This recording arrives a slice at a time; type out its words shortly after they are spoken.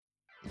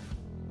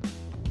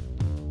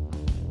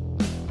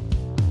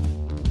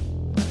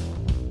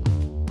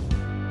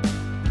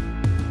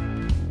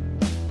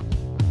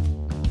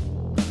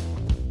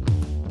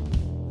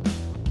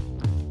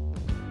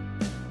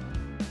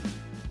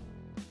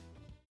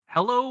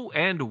Hello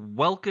and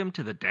welcome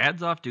to the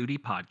Dads Off Duty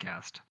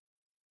podcast.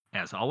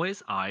 As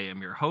always, I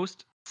am your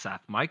host,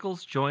 Seth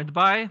Michaels, joined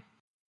by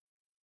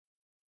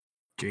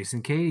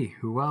Jason Katie.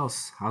 Who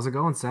else? How's it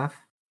going, Seth?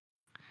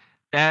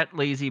 that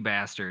lazy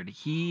bastard.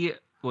 He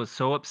was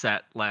so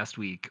upset last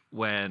week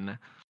when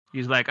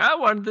he's like, I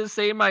wanted to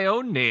say my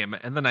own name.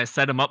 And then I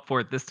set him up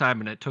for it this time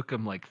and it took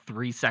him like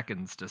 3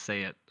 seconds to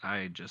say it.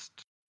 I'm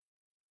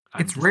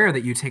It's just, rare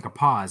that you take a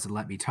pause and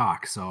let me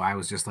talk, so I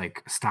was just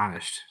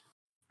astonished.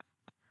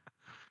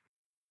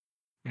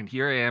 and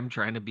here I am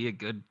trying to be a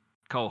good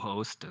co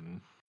host.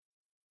 And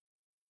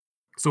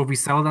So if we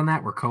settled on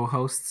that, we're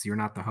co-hosts. You're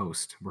not the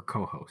host. We're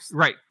co-hosts.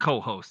 right, co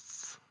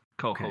hosts,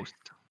 co Okay. host,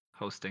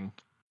 hosting.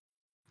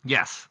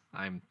 Yes,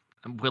 I'm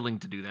willing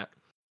to do that.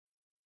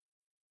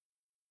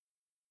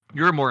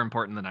 You're more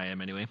important than I am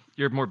anyway.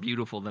 You're more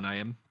beautiful than I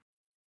am.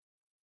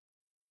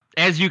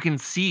 As you can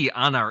see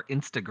on our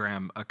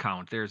Instagram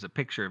account, there's a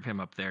picture of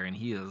him up there and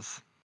he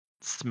is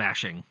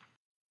smashing.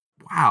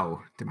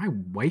 Wow. Did my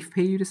wife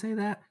pay you to say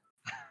that?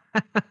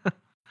 that's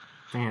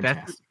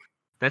Fantastic.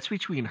 that's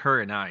between her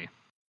and I.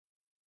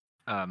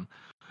 Um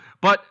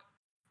but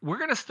we're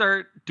going to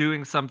start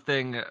doing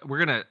something.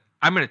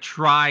 I'm going to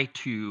try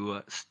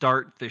to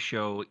start the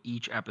show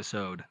each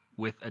episode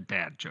with a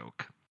dad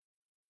joke.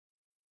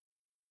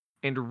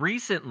 And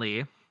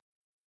recently,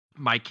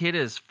 my kid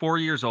is 4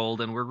 years old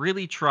and we're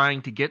really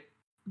trying to get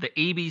the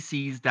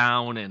ABCs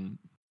down and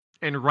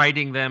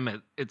writing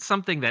them. It's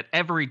something that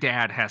every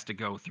dad has to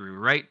go through,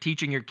 right?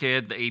 Teaching your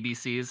kid the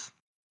ABCs.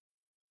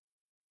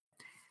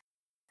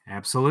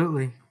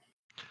 Absolutely.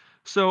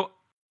 So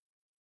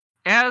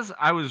as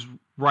I was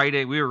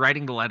writing, we were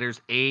writing the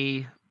letters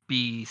A,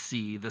 B,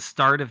 C, the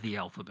start of the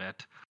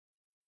alphabet.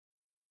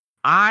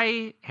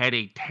 I had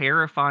a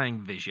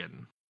terrifying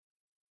vision.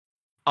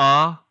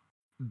 A,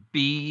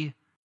 B,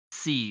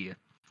 C.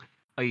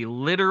 A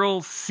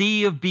literal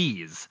sea of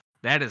bees.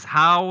 That is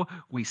how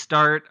we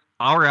start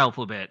our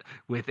alphabet,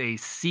 with a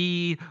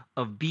sea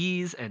of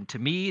bees. And to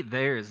me,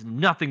 there is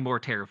nothing more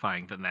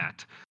terrifying than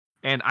that.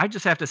 And I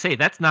just have to say,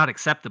 that's not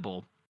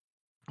acceptable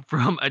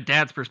from a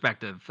dad's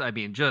perspective. I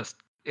mean,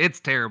 it's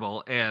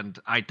terrible, and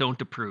I don't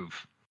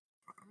approve.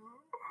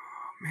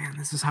 Man,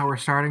 this is how we're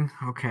starting.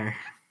 Okay.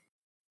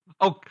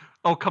 Oh,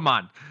 oh, come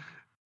on.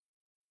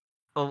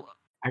 Oh,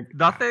 I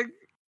nothing.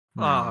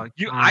 no.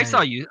 I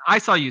saw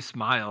you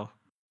smile.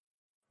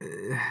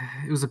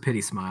 It was a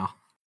pity smile.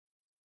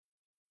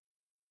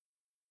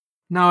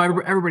 No,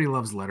 everybody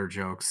loves letter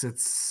jokes.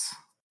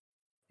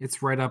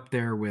 It's right up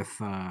there with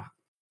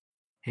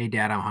 "Hey,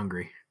 Dad, I'm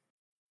hungry."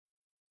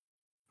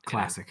 It is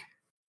Classic.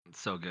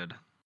 so good.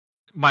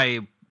 My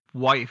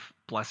wife,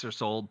 bless her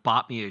soul,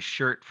 bought me a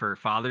shirt for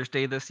Father's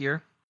Day this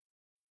year.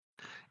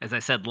 As I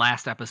said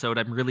last episode,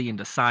 I'm really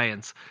into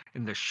science,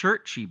 and the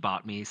shirt she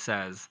bought me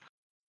says,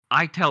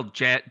 "I tell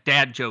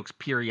dad jokes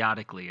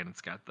periodically," and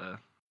it's got the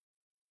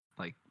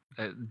like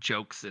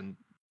jokes and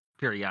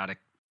periodic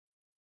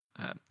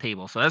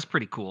table. So that's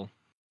pretty cool.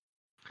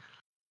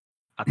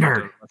 I thought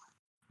Nerd.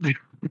 that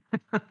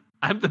was.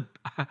 I'm the.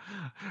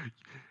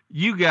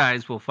 You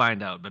guys will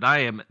find out, but I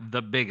am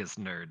the biggest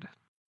nerd.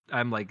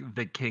 I'm like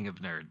the king of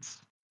nerds.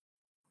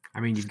 I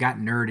mean, you've got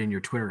nerd in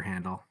your Twitter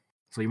handle,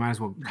 so you might as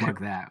well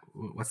plug that.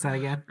 What's that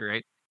again?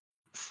 Right?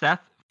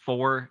 Seth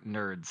four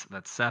nerds.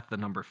 That's Seth the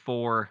number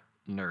four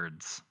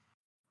nerds.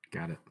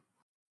 Got it.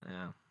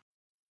 Yeah, So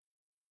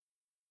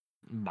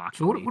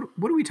mocking what, me. what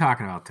what are we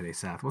talking about today,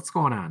 Seth? What's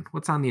going on?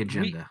 What's on the We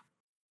agenda?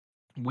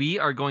 we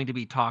are going to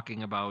be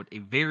talking about a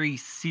very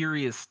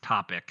serious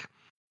topic,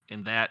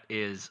 and that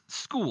is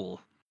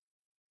school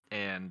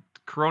and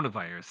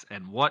coronavirus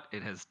and what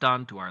it has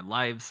done to our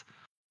lives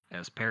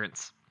as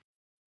parents.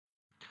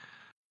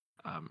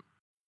 Um,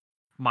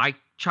 my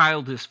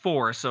child is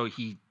 4, so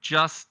he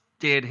just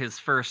did his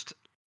first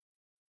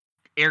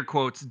air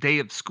quotes day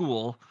of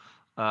school.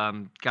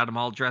 Got him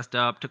all dressed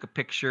up, took a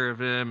picture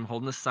of him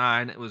holding a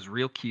sign. It was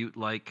real cute,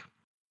 like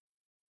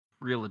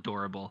real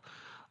adorable.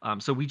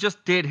 So we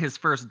just did his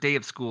first day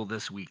of school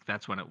this week.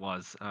 That's when it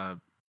was, and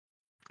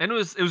it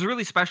was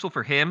really special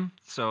for him.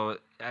 So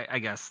I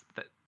guess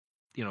that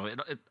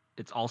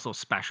it's also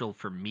special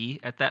for me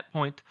at that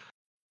point.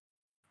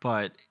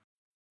 But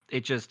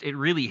it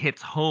really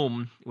hits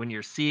home when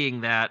you're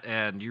seeing that,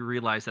 and you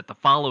realize that the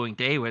following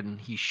day, when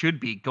he should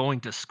be going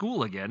to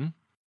school again,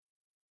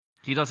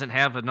 he doesn't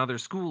have another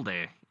school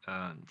day.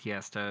 He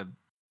has to,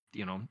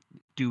 you know,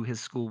 do his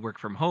schoolwork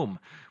from home,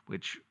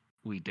 which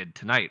we did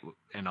tonight,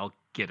 and I'll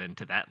get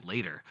into that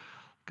later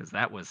because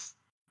that was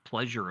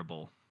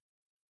pleasurable,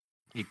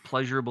 a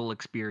pleasurable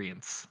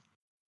experience.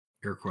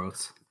 Air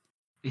quotes.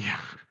 Yeah.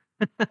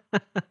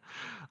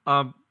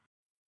 um,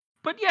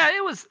 but yeah,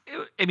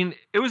 I mean,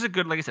 it was a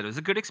good, like I said, it was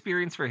a good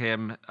experience for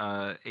him.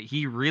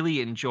 He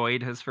really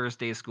enjoyed his first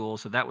day of school,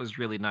 so that was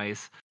really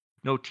nice.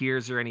 No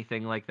tears or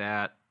anything like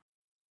that,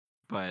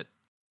 but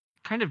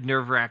kind of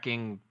nerve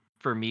wracking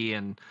for me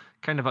and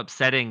kind of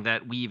upsetting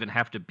that we even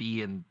have to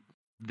be in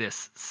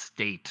this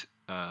state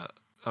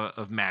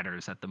of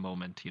matters at the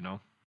moment.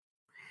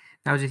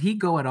 Now, did he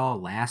go at all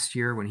last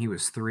year when he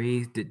was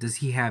 3? Does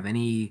he have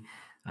any,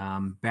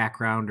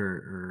 background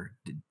or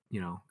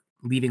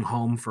leaving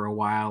home for a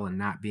while and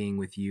not being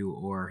with you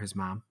or his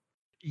mom?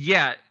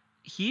 Yeah,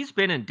 he's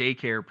been in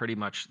daycare pretty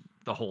much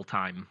the whole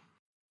time,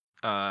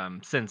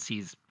 since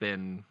he's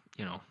been,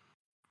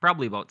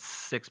 probably about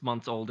 6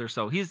 months old or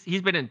so.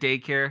 He's been in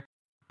daycare,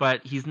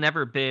 but he's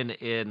never been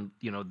in,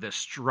 the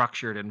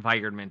structured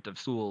environment of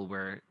school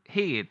where,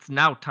 hey, it's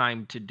now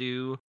time to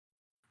do,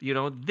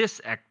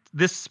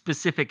 this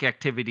specific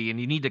activity,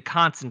 and you need to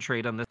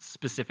concentrate on this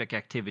specific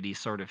activity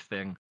sort of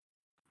thing.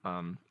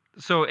 Um,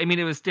 so I mean,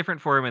 it was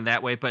different for him in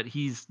that way, but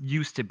he's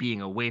used to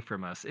being away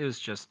from us. It was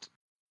just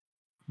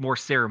more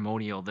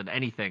ceremonial than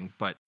anything,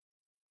 but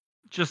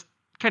just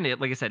kind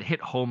of, like I said,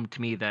 hit home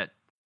to me that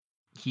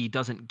he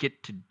doesn't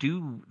get to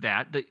do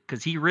that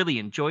because he really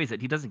enjoys it.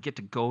 He doesn't get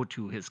to go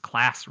to his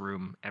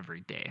classroom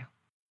every day.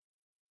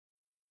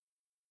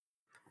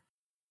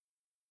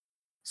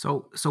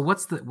 So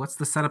what's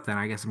the setup then?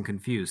 I guess I'm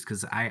confused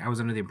because I was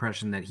under the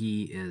impression that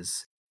he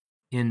is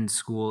in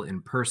school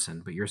in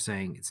person, but you're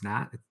saying it's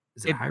not?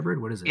 Is it a It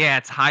hybrid? What is it? Yeah,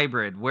 it's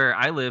hybrid. Where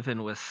I live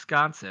in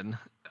Wisconsin,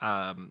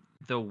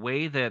 the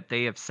way that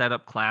they have set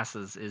up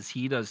classes is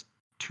he does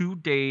 2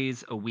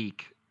 days a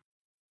week,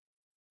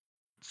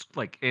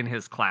 like in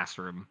his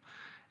classroom,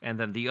 and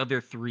then the other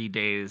 3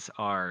 days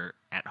are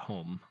at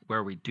home,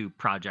 where we do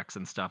projects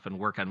and stuff and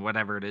work on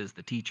whatever it is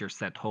the teacher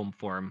sent home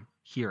for him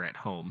here at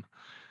home.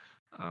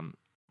 Um,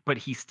 but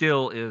he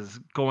still is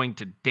going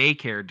to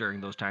daycare during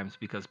those times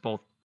because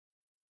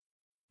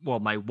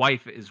my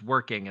wife is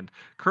working, and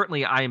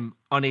currently I'm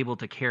unable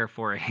to care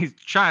for a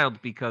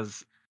child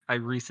because I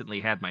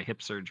recently had my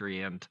hip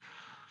surgery, and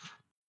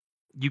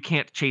you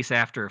can't chase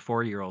after a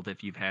 4-year-old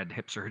if you've had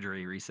hip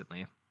surgery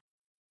recently.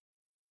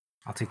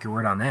 I'll take your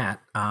word on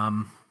that.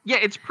 Yeah,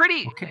 it's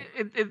pretty. Okay.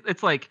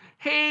 It's like,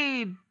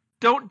 hey,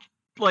 don't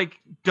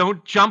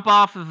don't jump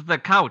off of the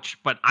couch,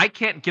 but I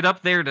can't get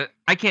up there to.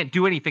 I can't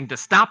do anything to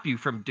stop you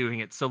from doing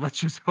it. So let's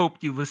just hope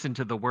you listen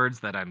to the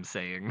words that I'm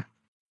saying.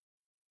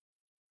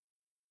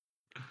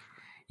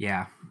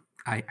 Yeah,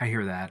 I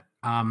hear that.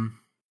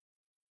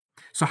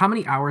 So how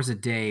many hours a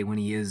day when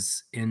he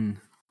is in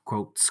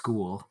quote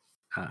school?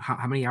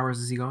 How many hours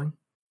is he going?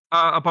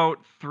 About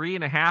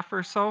 3.5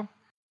 or so.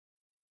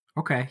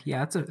 Okay,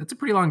 yeah, that's a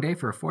pretty long day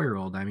for a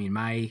 4-year-old. I mean,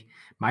 my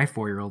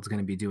 4-year-old's going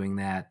to be doing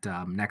that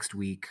next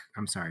week.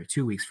 I'm sorry,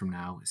 2 weeks from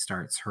now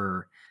starts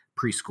her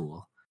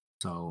preschool.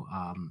 So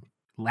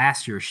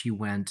last year she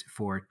went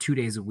for 2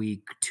 days a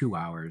week, 2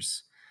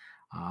 hours,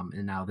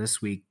 and now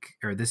this week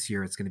or this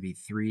year it's going to be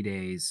 3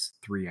 days,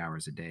 3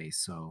 hours a day.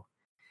 So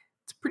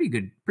it's a pretty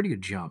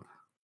good jump.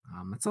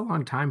 That's a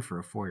long time for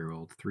a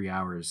 4-year-old. 3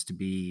 hours to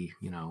be,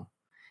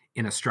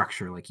 in a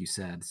structure like you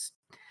said,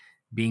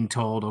 being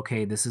told,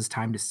 okay, this is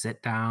time to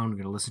sit down, we're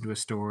going to listen to a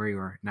story,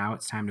 or now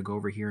it's time to go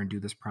over here and do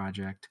this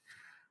project.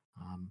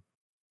 Um,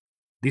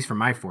 at least for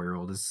my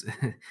 4-year-old, is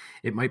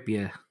it might be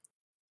it's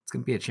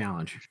going to be a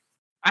challenge.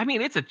 I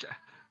mean, it's a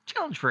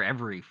challenge for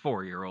every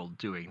 4-year-old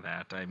doing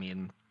that. I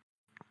mean,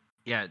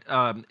 yeah.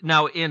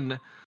 Now in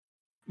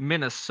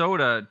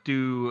Minnesota,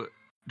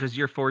 does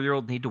your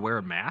 4-year-old need to wear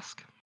a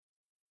mask?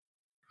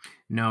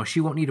 No, she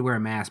won't need to wear a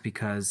mask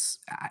because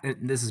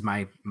this is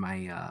my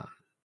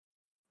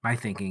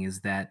thinking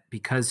is that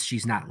because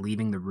she's not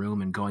leaving the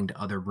room and going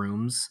to other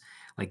rooms,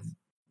 like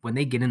when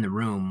they get in the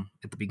room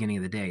at the beginning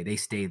of the day, they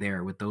stay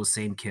there with those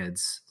same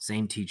kids,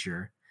 same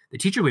teacher. The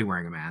teacher will be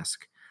wearing a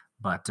mask,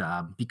 but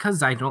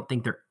because I don't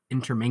think they're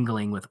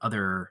intermingling with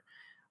other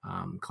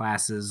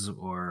classes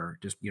or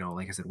just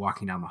like I said,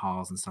 walking down the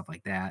halls and stuff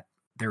like that,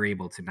 they're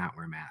able to not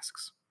wear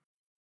masks.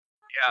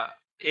 Yeah.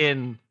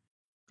 In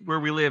where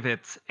we live,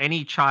 it's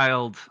any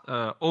child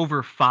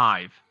over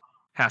 5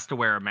 has to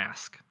wear a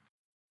mask.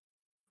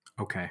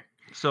 Okay,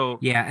 So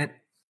yeah,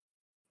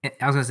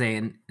 I was gonna say,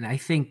 and I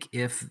think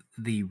if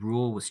the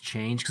rule was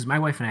changed, because my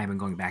wife and I have been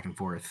going back and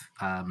forth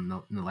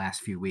in the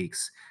last few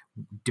weeks,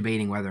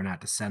 debating whether or not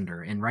to send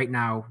her. And right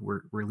now,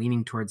 we're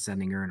leaning towards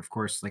sending her. And of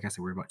course, like I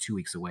said, we're about 2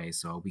 weeks away,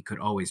 so we could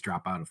always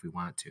drop out if we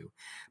want to.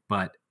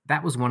 But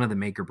that was one of the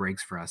make or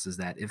breaks for us, is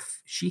that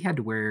if she had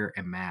to wear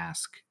a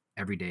mask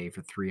every day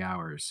for 3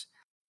 hours,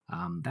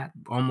 that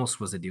almost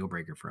was a deal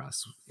breaker for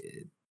us.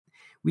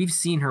 We've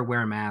seen her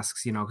wear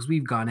masks, because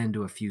we've gone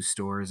into a few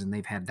stores and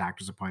they've had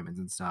doctor's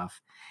appointments and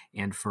stuff.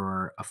 And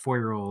for a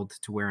 4-year-old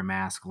to wear a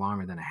mask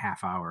longer than a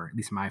half hour, at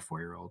least my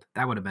 4-year-old,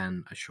 that would have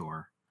been a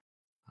chore.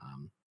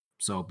 Um,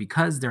 so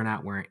because they're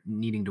not wearing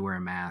needing to wear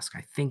a mask,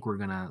 I think we're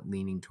gonna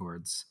leaning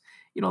towards,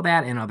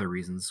 that and other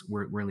reasons.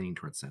 We're leaning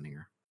towards sending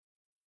her.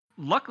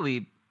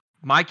 luckily,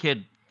 my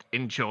kid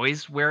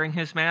enjoys wearing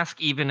his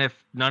mask, even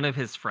if none of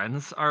his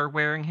friends are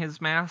wearing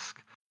his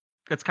mask.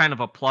 That's kind of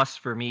a plus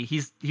for me.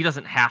 He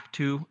doesn't have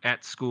to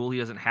at school. He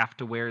doesn't have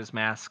to wear his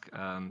mask.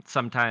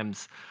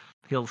 Sometimes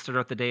he'll start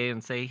out the day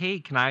and say, "Hey,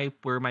 can I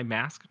wear my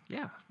mask?"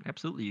 Yeah,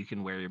 absolutely, you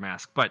can wear your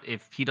mask. But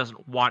if he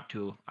doesn't want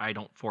to, I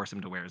don't force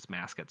him to wear his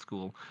mask at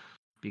school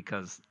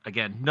because,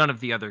 again, none of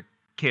the other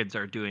kids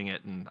are doing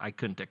it, and I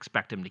couldn't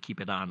expect him to keep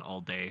it on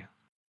all day.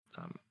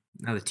 Um,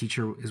 Now the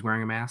teacher is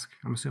wearing a mask,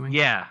 I'm assuming?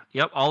 Yeah,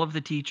 yep. All of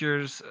the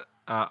teachers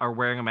are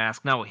wearing a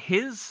mask. Now,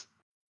 his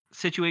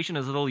situation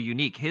is a little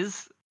unique.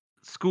 His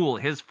school,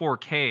 his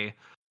 4K,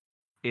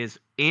 is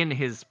in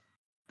his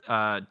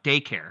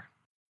daycare.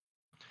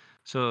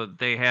 So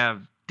they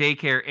have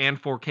daycare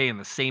and 4K in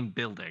the same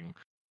building.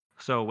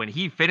 So when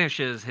he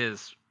finishes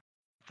his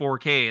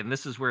 4K, and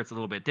this is where it's a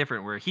little bit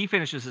different, where he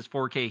finishes his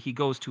 4K, he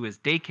goes to his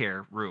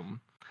daycare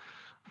room.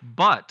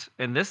 But,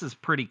 and this is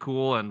pretty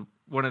cool, and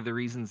one of the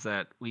reasons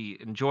that we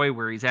enjoy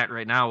where he's at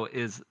right now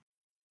is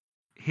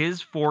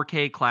his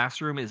 4K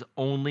classroom is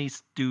only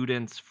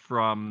students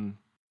from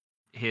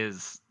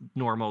his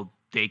normal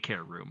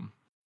daycare room.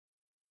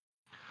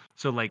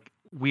 So like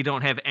we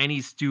don't have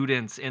any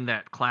students in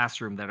that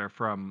classroom that are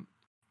from,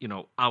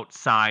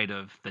 outside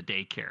of the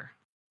daycare.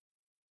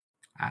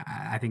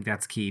 I think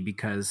that's key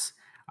because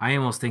I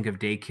almost think of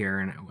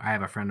daycare, and I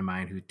have a friend of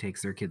mine who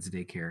takes their kids to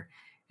daycare.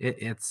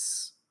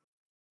 It's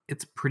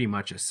pretty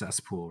much a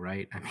cesspool,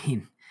 right? I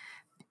mean,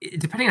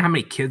 depending on how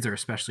many kids are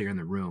especially in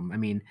the room. I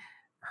mean,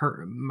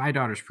 her my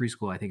daughter's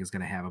preschool I think is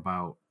going to have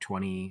about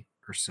 20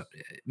 or so,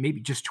 maybe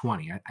just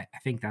 20. I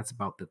think that's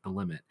about the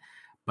limit.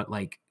 But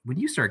like when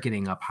you start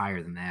getting up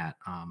higher than that,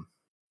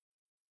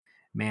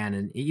 man,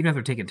 and even if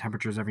they're taking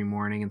temperatures every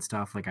morning and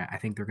stuff, like I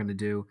think they're going to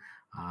do.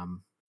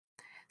 Um,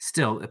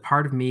 Still, a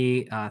part of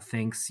me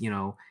thinks,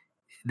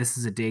 this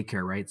is a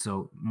daycare, right?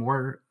 So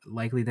more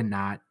likely than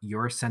not,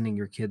 you're sending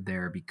your kid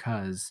there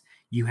because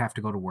you have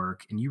to go to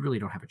work and you really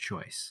don't have a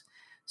choice.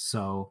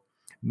 So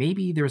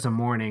maybe there's a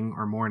morning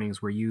or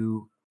mornings where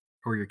you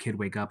or your kid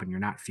wake up and you're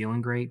not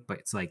feeling great, but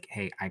it's like,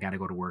 hey, I got to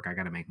go to work. I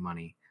got to make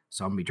money.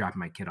 So I'm gonna be dropping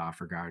my kid off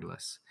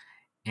regardless.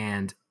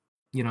 And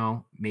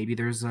maybe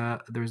there's a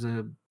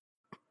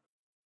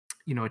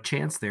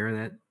chance there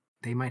that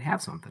they might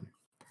have something.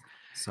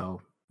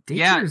 So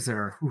Yeah, daycares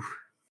are, whew,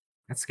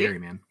 that's it scary,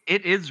 man.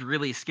 it is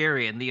really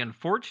scary, and the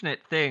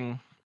unfortunate thing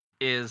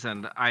is,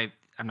 and I'm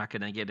not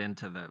going to get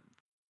into the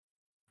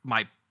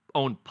my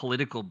own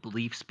political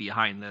beliefs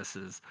behind this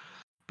is,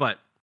 but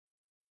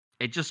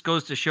it just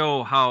goes to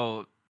show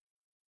how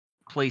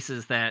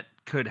places that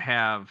could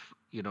have,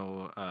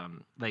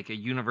 like a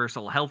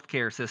universal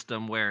healthcare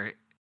system where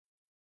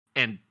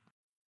and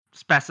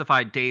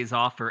specified days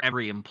off for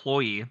every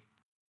employee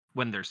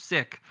when they're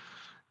sick,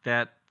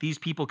 that these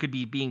people could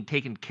be being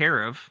taken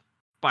care of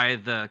by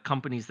the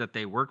companies that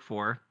they work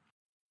for.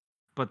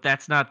 But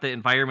that's not the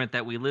environment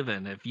that we live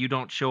in. If you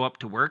don't show up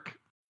to work,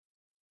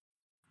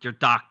 you're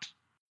docked.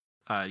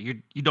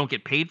 You don't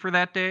get paid for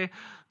that day.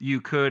 You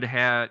could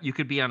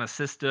be on a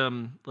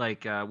system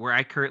like where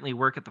I currently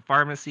work at the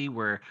pharmacy,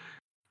 where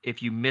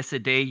if you miss a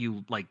day,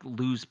 you like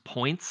lose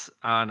points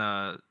on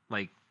a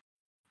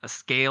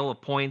scale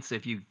of points.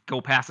 If you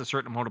go past a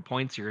certain amount of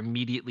points, you're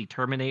immediately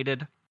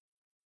terminated.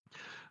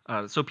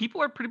 So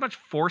people are pretty much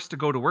forced to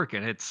go to work,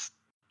 and it's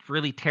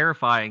really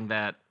terrifying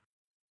that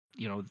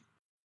you know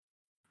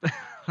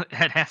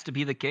it has to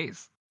be the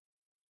case.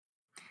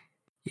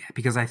 Yeah,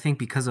 because I think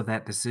because of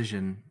that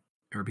decision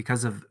or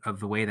because of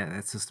the way that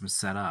that system's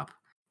set up,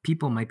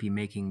 people might be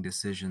making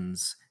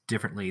decisions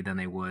differently than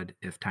they would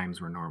if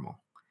times were normal.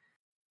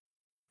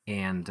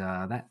 And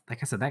that, like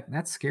I said,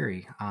 that's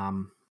scary.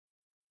 And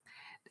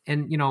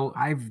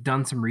I've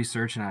done some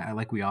research, and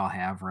like we all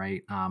have,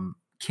 right?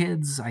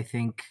 Kids, I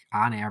think,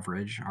 on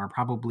average, are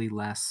probably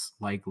less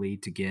likely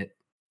to get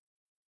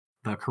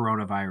the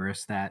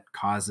coronavirus that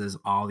causes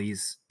all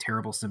these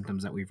terrible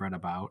symptoms that we've read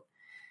about.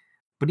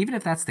 But even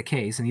if that's the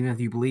case, and even if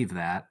you believe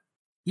that,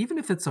 even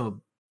if it's a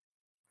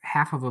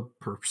half of a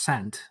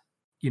percent,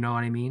 you know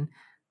what I mean?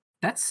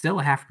 That's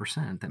still a half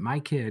percent that my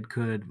kid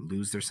could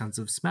lose their sense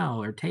of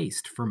smell or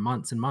taste for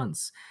months and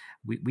months.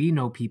 We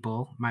know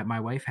people, my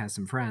wife has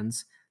some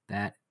friends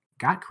that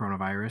got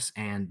coronavirus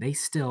and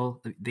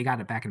they got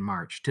it back in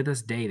March. To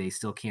this day, they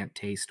still can't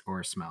taste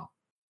or smell.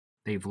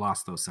 They've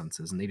lost those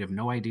senses and they have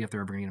no idea if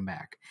they're ever bringing them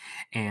back.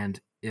 And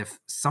if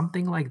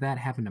something like that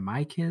happened to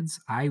my kids,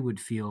 I would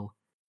feel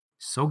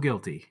so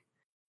guilty.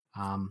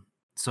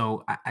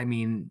 So I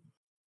mean,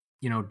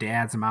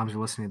 dads and moms are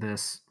listening to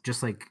this,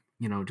 just like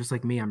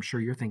me, I'm sure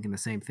you're thinking the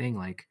same thing.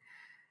 Like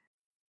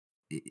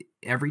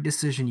every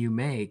decision you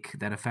make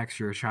that affects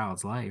your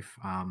child's life,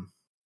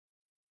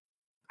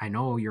 I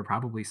know you're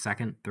probably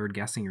second, third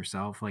guessing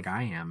yourself like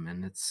I am,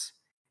 and it's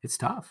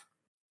tough.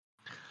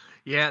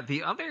 Yeah,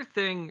 the other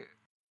thing,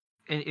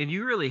 and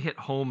you really hit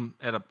home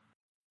on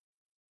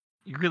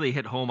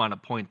a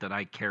point that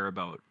I care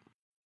about.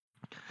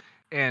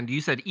 And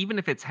you said even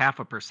if it's half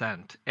a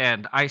percent,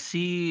 and I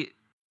see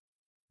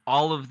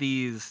all of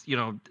these,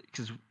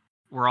 because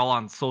we're all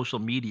on social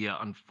media,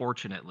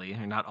 unfortunately,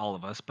 and not all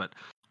of us, but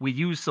we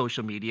use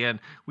social media, and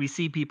we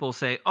see people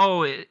say,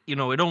 "Oh, it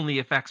only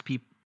affects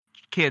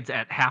kids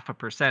at half a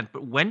percent."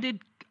 But when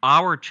did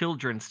our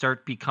children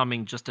start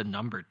becoming just a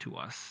number to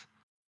us?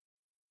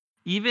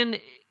 Even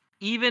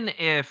even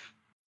if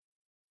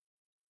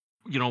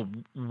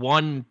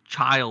one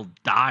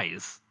child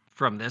dies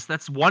from this,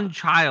 that's one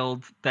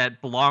child that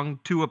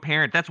belonged to a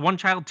parent. That's one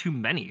child too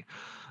many.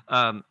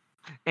 Um,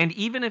 and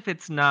even if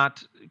it's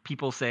not,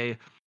 people say,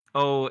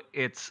 oh,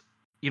 it's,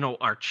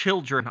 our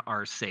children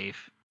are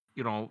safe,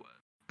 you know,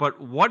 but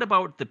what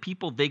about the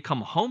people they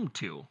come home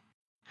to?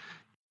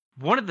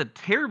 One of the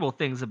terrible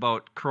things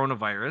about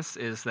coronavirus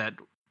is that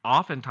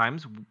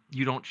oftentimes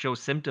you don't show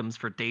symptoms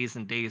for days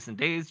and days and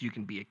days. You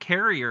can be a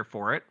carrier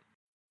for it,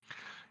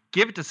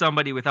 give it to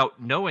somebody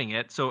without knowing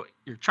it. So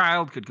your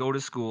child could go to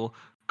school,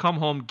 come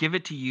home, give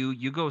it to you.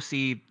 You go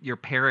see your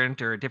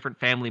parent or a different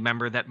family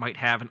member that might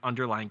have an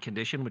underlying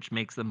condition, which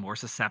makes them more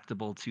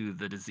susceptible to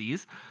the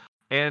disease.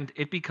 And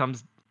it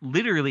becomes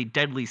literally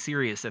deadly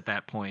serious at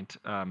that point.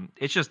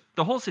 It's just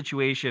the whole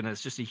situation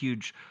is just a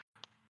huge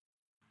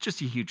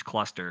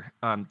cluster.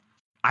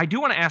 I do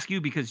want to ask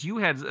you because you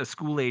had a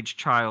school age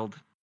child.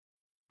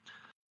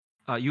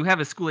 You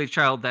have a school age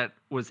child that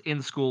was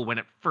in school when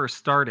it first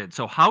started.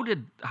 So how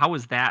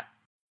was that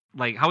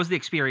like? How is the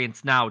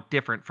experience now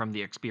different from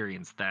the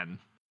experience then?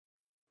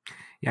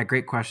 Yeah,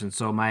 great question.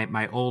 So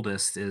my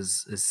oldest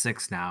is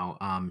 6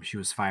 now. She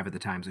was 5 at the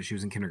time, so she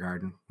was in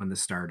kindergarten when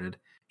this started.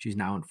 She's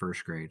now in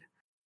first grade.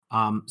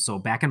 So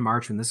back in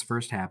March when this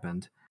first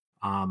happened,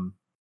 um,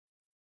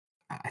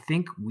 I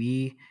think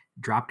we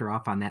dropped her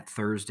off on that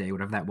Thursday,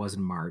 whatever that was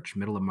in March,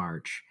 middle of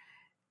March,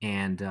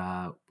 and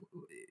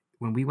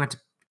when we went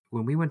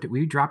to,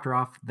 we dropped her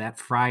off that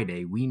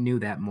Friday. We knew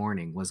that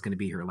morning was going to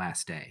be her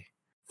last day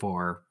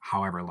for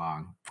however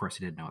long. Of course,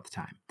 I didn't know at the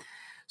time.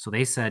 So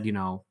they said,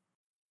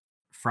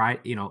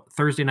 Friday,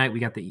 Thursday night,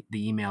 we got the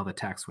email, the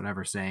text,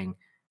 whatever, saying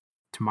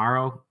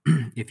tomorrow,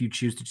 if you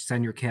choose to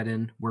send your kid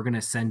in, we're going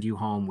to send you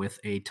home with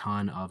a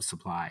ton of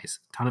supplies,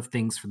 ton of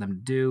things for them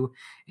to do,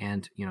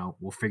 and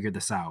we'll figure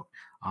this out.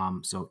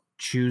 So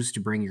choose to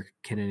bring your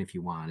kid in if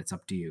you want. It's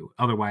up to you.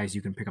 Otherwise,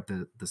 you can pick up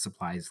the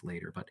supplies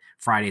later. But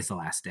Friday's the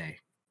last day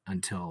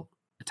until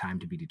a time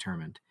to be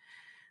determined.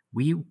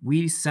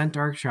 We sent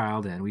our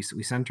child in. We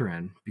sent her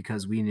in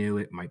because we knew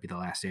it might be the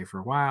last day for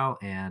a while,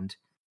 and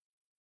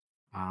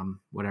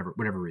whatever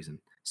reason.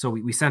 So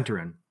we sent her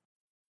in.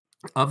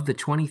 Of the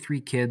 23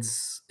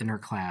 kids in her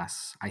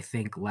class, I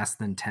think less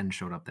than 10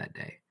 showed up that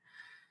day.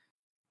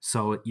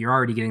 So you're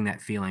already getting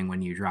that feeling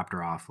when you dropped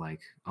her off, like,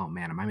 oh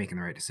man, am I making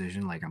the right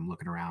decision? Like I'm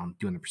looking around,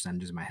 doing the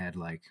percentages in my head,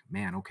 like,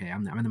 man, okay,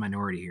 I'm in the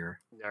minority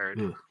here.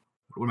 Nerd. Ugh,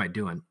 what am I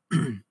doing?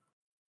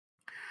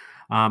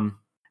 um,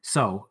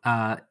 so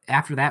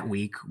after that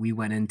week, we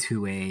went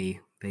into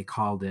they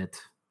called it,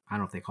 I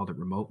don't know if they called it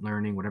remote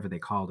learning, whatever they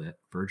called it,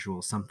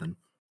 virtual something.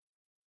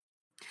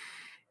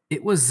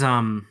 It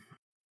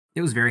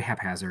was very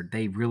haphazard.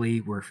 They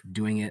really were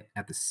doing it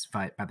at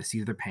by the seat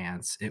of their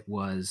pants. It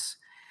was,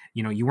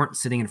 you weren't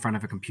sitting in front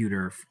of a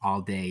computer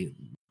all day,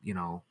 you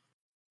know,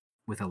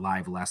 with a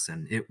live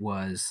lesson. It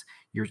was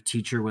your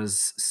teacher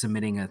was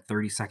submitting a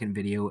 30-second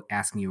video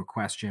asking you a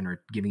question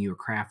or giving you a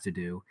craft to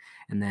do,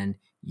 and then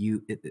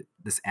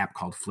this app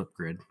called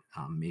Flipgrid.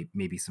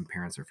 Maybe some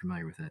parents are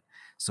familiar with it.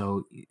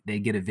 So they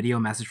get a video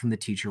message from the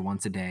teacher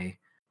once a day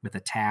with a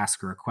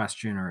task or a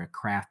question or a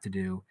craft to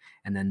do,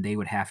 and then they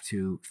would have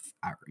to,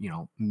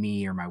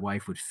 me or my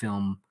wife would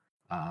film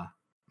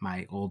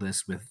my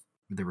oldest with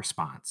the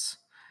response.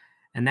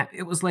 And that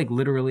it was like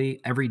literally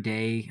every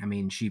day. I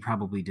mean, she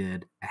probably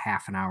did a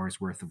half an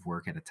hour's worth of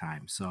work at a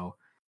time. So,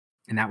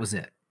 and that was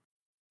it.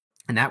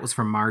 And that was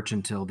from March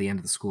until the end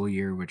of the school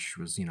year, which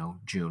was,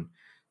 June.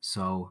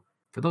 So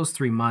for those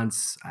 3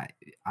 months,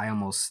 I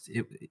almost,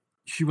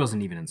 she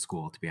wasn't even in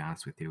school, to be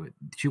honest with you.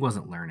 She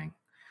wasn't learning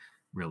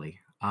really.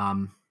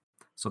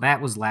 So that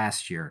was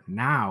last year.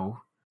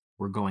 Now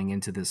we're going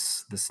into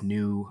this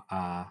new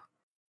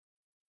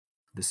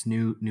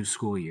new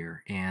school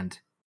year, and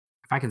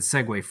if I can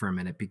segue for a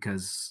minute,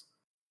 because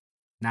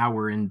now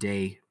we're in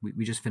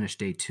we just finished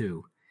day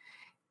 2,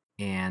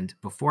 and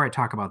before I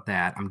talk about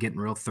that, I'm getting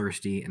real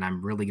thirsty, and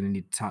I'm really going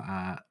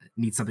to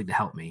need something to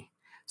help me.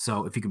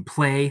 So if you can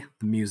play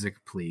the music,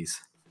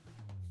 please.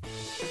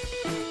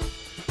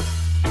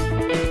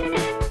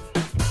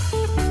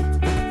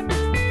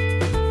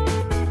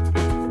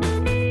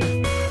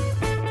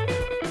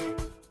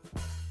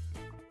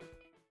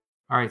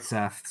 All right,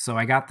 Seth. So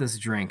I got this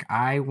drink.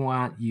 I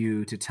want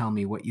you to tell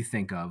me what you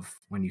think of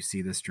when you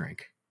see this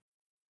drink.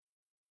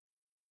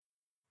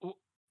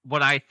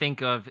 What I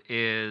think of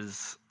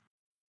is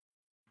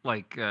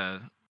like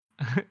to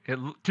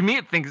me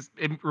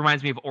it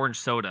reminds me of orange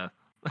soda.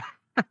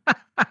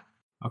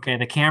 Okay,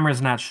 the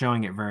camera's not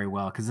showing it very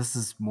well because this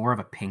is more of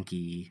a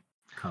pinky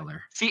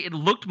color. See, it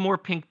looked more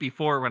pink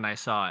before when I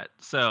saw it.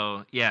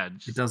 So, yeah, It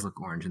just does look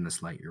orange in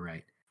this light. You're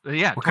right.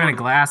 yeah, What kind of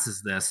totally. glass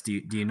is this? Do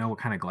you know what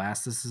kind of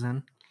glass this is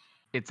in?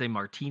 It's a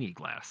martini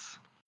glass.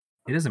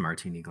 It is a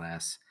martini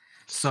glass.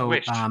 So,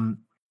 Swish.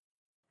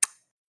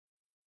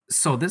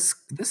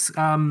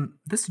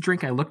 this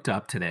drink I looked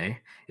up today.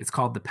 It's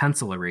called the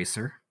Pencil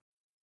Eraser.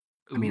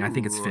 I mean, I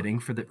think it's Ooh, fitting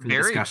for the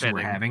very discussion we're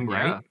fitting. having,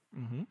 right? Yeah.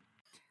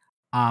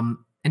 Mhm.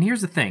 And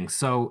here's the thing.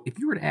 So, if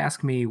you were to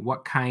ask me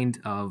what kind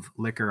of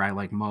liquor I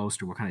like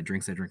most or what kind of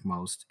drinks I drink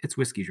most, it's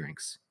whiskey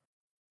drinks.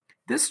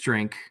 This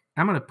drink,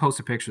 I'm going to post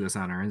a picture of this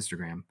on our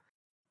Instagram.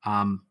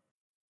 Um,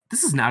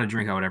 this is not a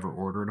drink I would ever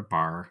order at a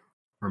bar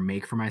or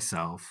make for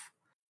myself.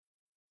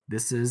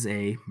 This is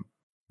a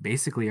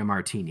basically a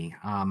martini.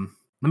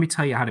 Let me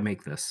tell you how to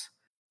make this.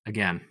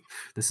 Again,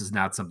 this is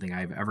not something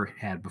I've ever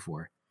had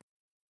before,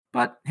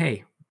 but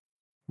hey,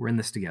 we're in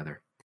this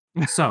together.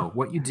 So,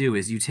 what you do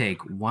is you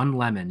take one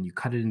lemon, you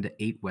cut it into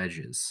 8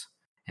 wedges,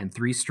 and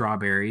 3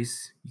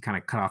 strawberries. You kind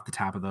of cut off the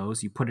top of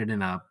those. You put it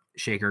in a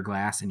shaker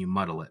glass and you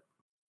muddle it,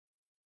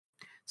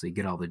 so you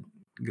get all the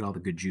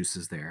good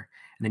juices there.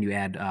 And then you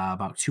add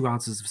about 2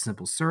 ounces of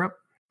simple syrup.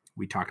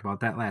 We talked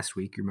about that last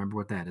week. You remember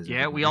what that is, Yeah,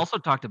 we everybody? also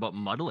talked about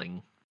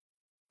muddling.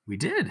 We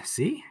did.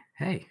 See,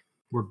 hey,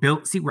 we're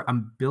built. See,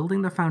 I'm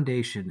building the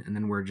foundation, and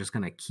then we're just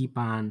gonna keep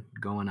on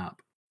going up.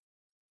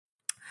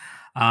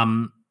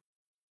 Um,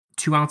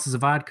 2 ounces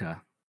of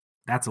vodka.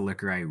 That's a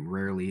liquor I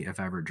rarely, if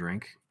ever,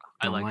 drink.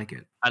 I Don't like like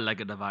it. I like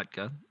a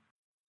vodka.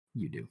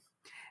 You do.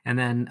 And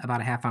then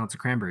about a half ounce of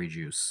cranberry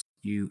juice.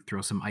 You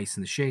throw some ice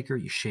in the shaker,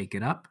 you shake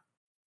it up,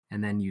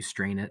 and then you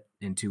strain it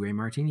into a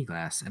martini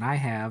glass. And I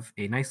have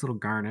a nice little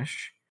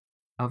garnish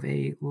of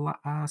a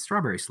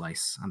strawberry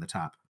slice on the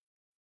top.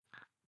 It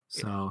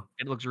So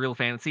it looks real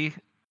fancy.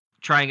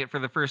 Trying it for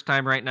the first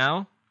time right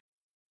now.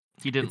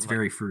 He it's didn't like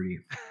very fruity.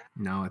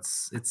 No,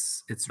 it's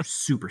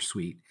super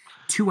sweet.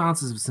 2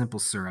 ounces of simple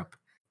syrup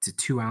to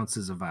 2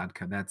 ounces of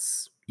vodka.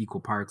 That's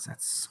equal parts.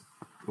 That's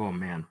oh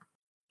man,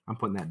 I'm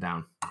putting that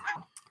down.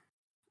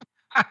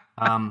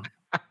 Um,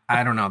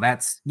 I don't know.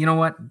 That's you know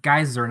what,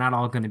 guys are not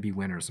all going to be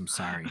winners. I'm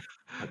sorry,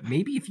 but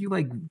maybe if you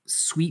like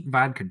sweet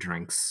vodka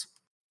drinks,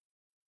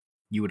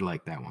 you would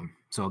like that one.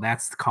 So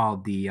that's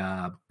called the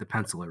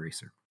pencil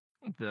eraser.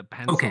 the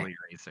pencil Okay,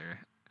 eraser.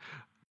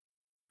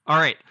 All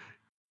right.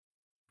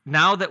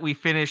 Now that we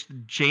finished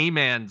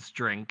J-Man's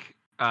drink,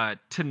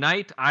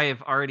 tonight I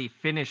have already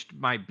finished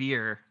my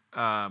beer,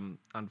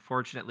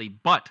 unfortunately,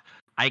 but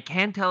I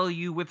can tell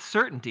you with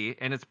certainty,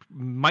 and it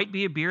might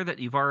be a beer that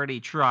you've already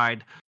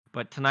tried,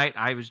 but tonight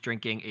I was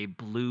drinking a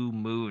Blue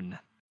Moon,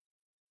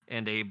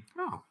 and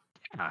oh,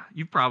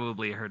 you've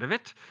probably heard of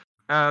it.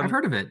 I've Um,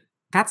 heard of it.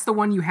 That's the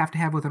one you have to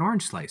have with an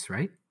orange slice,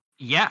 right?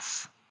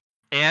 yes,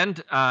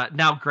 and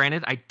now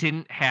granted, I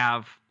didn't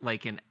have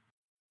like an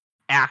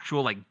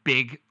actual like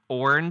big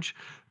orange,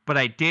 but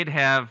I did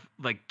have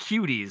like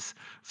cuties.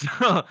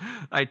 So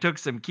I took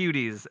some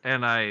cuties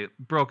and I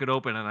broke it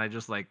open and I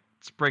just like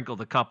sprinkled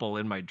a couple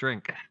in my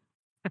drink.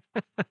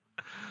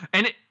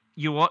 And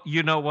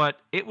you know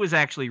what? It was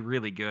actually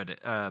really good.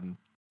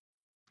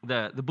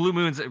 The Blue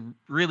Moon's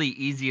really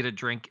easy to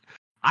drink.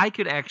 I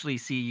could actually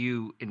see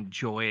you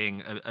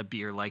enjoying a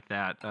beer like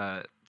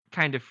that.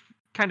 Kind of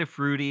kind of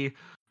fruity,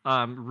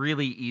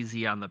 really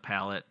easy on the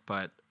palate,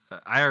 but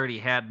I already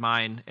had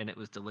mine and it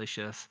was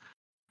delicious.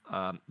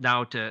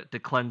 Now to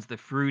cleanse the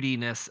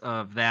fruitiness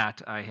of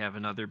that, I have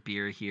another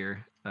beer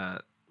here.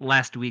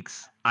 Last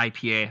week's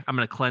IPA. I'm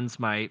gonna cleanse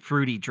my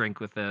fruity drink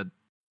with a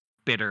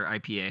bitter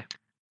IPA.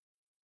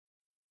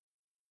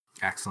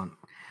 Excellent.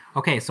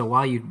 Okay, so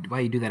while you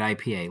do that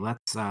IPA,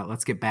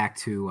 let's get back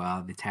to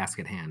the task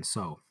at hand.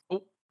 So,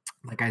 Oh,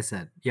 like I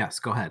said, yes,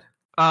 go ahead.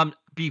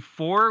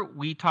 before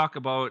we talk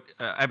about,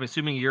 I'm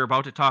assuming you're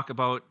about to talk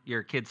about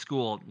your kid's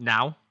school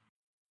now.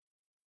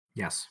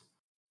 Yes.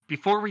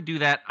 Before we do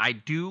that, I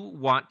do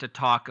want to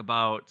talk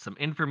about some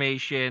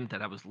information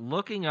that I was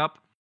looking up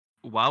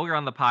while we were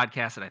on the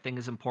podcast that I think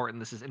is important.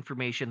 This is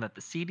information that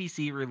the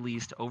CDC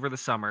released over the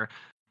summer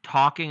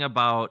talking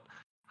about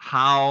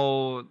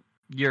how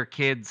your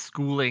kids'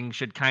 schooling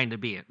should kind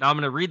of be. Now, I'm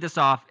going to read this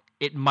off.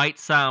 It might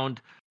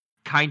sound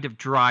kind of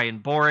dry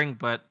and boring,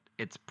 but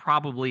it's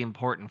probably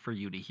important for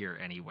you to hear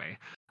anyway.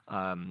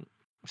 Um,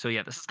 so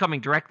yeah, this is coming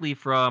directly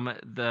from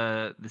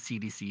the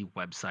CDC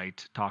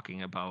website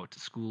talking about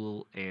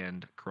school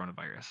and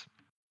coronavirus.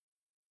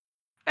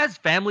 As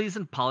families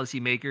and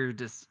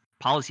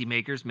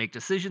policymakers make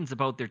decisions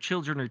about their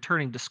children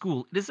returning to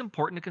school, it is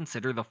important to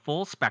consider the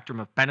full spectrum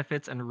of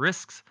benefits and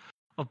risks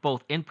of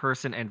both in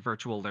person and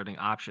virtual learning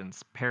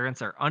options.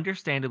 Parents are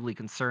understandably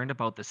concerned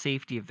about the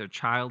safety of their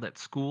child at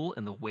school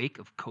in the wake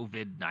of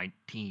COVID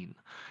 19.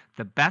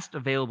 The best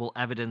available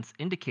evidence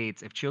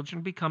indicates if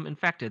children become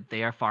infected,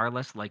 they are far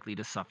less likely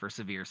to suffer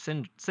severe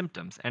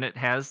symptoms. And it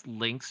has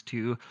links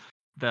to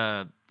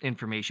the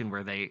information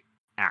where they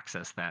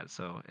access that.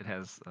 So it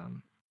has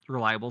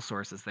reliable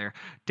sources there.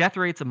 Death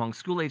rates among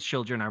school age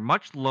children are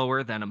much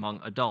lower than among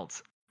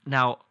adults.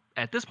 Now,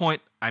 at this point,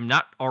 I'm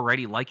not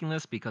already liking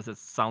this because it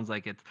sounds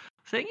like it's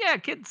saying, yeah,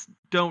 kids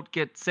don't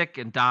get sick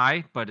and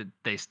die, but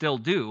they still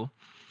do.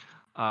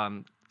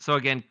 So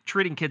again,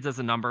 treating kids as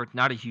a number,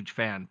 not a huge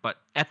fan. But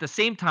at the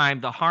same time,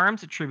 the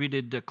harms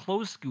attributed to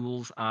closed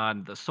schools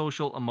on the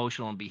social,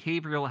 emotional, and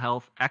behavioral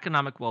health,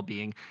 economic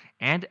well-being,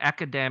 and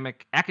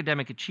academic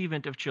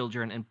achievement of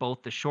children in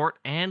both the short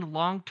and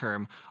long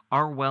term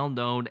are well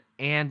known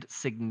and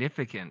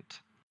significant.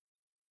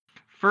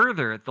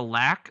 Further, the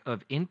lack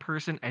of in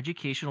person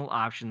educational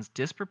options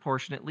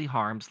disproportionately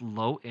harms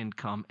low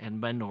income and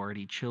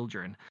minority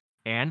children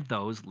and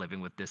those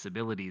living with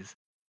disabilities.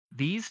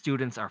 These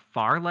students are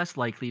far less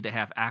likely to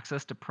have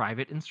access to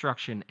private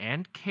instruction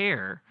and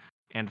care,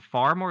 and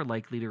far more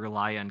likely to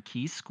rely on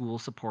key school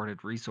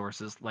supported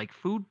resources like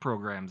food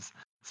programs.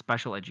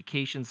 special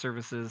education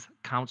services,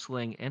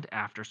 counseling, and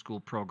after school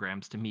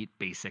programs to meet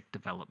basic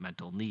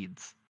developmental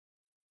needs.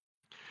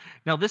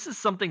 Now, this is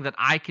something that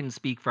I can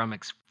speak from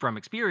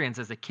experience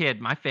as a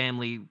kid. My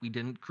family, we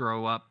didn't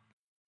grow up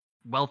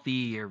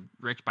wealthy or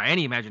rich by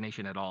any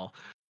imagination at all.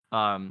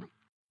 Um,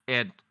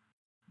 and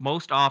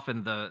most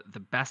often the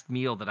best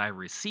meal that I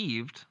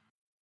received,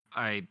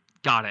 I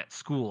got at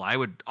school. I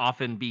would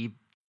often be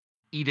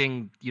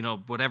eating,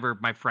 whatever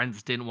my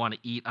friends didn't want to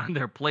eat on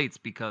their plates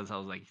because I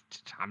was like,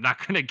 I'm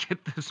not going to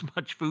get this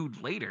much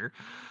food later.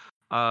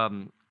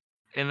 Um,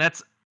 and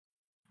that's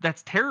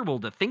terrible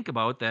to think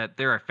about, that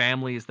there are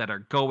families that are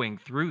going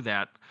through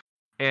that,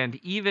 and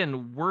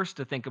even worse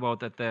to think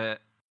about that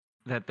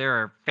there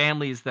are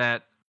families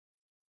that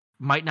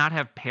might not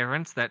have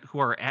parents that who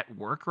are at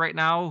work right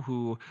now,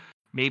 who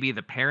maybe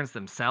the parents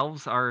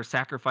themselves are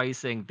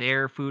sacrificing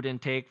their food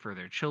intake for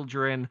their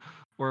children,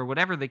 or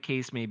whatever the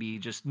case may be.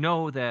 Just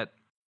know that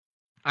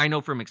I know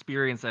from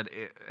experience that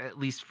at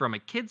least from a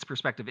kid's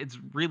perspective, it's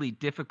really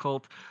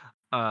difficult.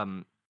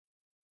 um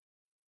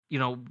you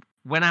know,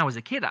 when I was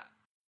a kid,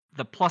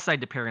 the plus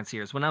side to parents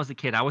here is when I was a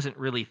kid, I wasn't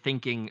really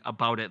thinking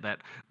about it that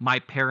my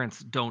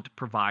parents don't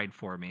provide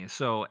for me.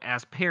 So,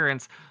 as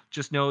parents,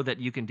 just know that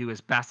you can do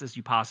as best as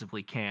you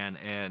possibly can,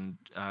 and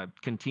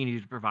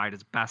continue to provide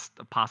as best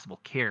of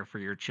possible care for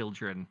your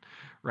children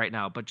right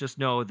now. But just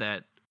know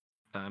that,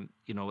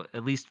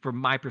 at least from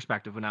my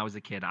perspective, when I was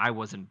a kid, I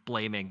wasn't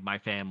blaming my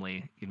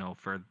family,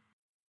 for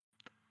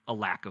a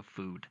lack of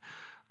food.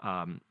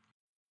 Um,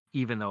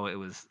 Even though it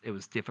was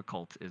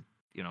difficult,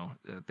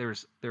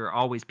 there are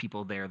always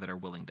people there that are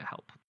willing to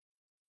help.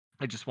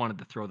 I just wanted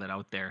to throw that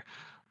out there,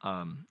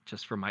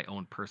 just from my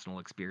own personal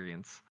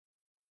experience.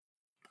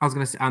 I was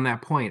gonna say on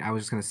that point, I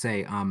was just gonna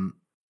say,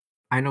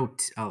 I know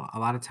a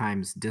lot of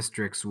times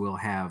districts will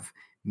have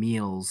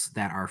meals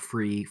that are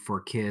free for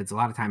kids. A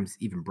lot of times,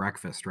 even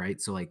breakfast, right?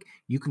 So, like,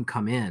 you can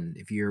come in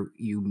if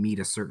you meet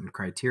a certain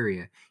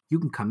criteria. You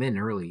can come in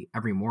early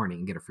every morning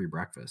and get a free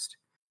breakfast.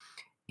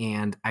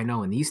 And I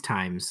know in these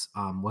times,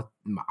 what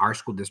our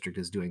school district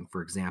is doing,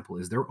 for example,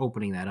 is they're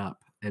opening that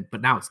up.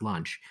 But now it's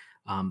lunch.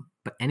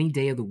 But any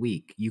day of the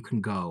week, you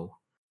can go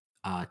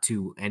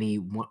to any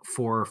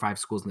 4 or 5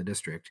 schools in the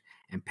district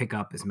and pick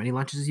up as many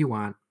lunches as you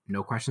want.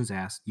 No questions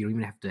asked. You don't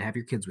even have to have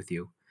your kids with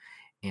you.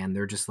 And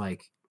they're just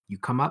like, you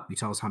come up, you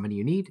tell us how many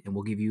you need, and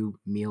we'll give you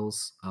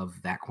meals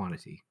of that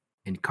quantity.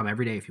 And come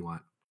every day if you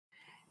want.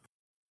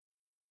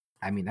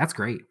 I mean, that's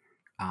great.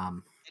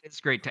 Um,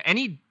 It's great to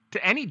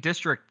any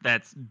district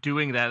that's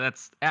doing that.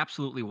 That's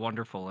absolutely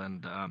wonderful,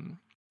 and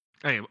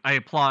I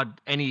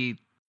applaud any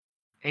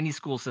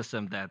school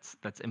system that's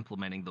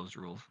implementing those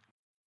rules.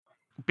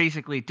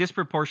 Basically,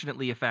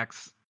 disproportionately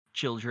affects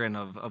children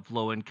of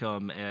low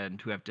income and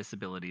who have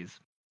disabilities.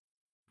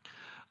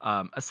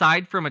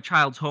 Aside from a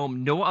child's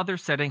home, no other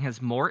setting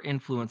has more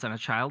influence on a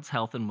child's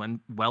health and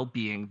well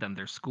being than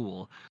their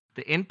school.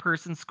 The in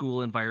person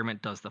school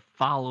environment does the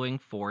following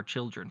for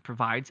children: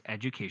 provides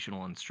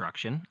educational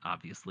instruction,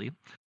 obviously,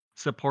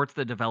 supports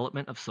the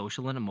development of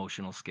social and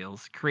emotional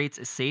skills, creates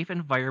a safe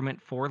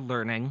environment for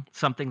learning,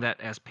 something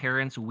that as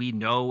parents we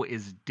know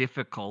is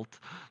difficult.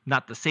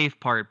 Not the safe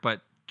part,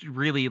 but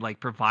really like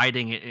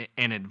providing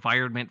an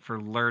environment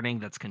for learning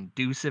that's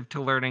conducive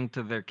to learning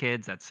to their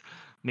kids, that's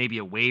maybe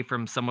away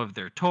from some of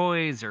their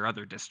toys or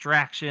other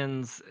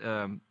distractions.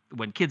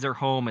 When kids are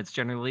home, it's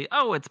generally,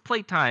 oh, it's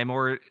playtime,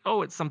 or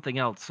oh, it's something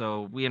else.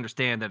 So we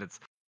understand that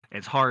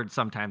it's hard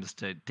sometimes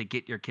to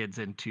get your kids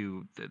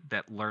into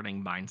that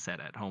learning mindset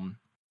at home.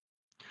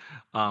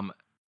 um,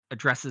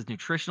 Addresses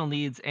nutritional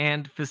needs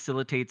and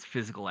facilitates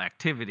physical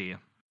activity.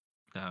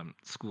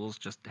 Schools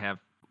just have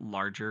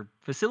larger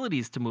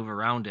facilities to move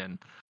around in.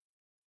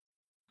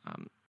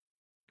 um,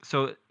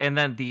 and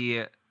then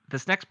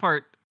this next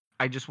part,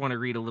 I just want to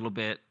read a little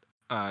bit.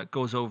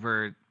 Goes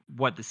over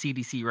what the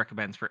CDC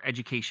recommends for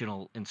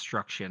educational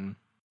instruction,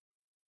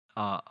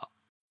 uh,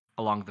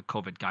 along the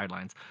COVID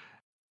guidelines.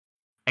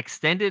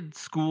 Extended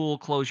school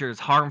closure is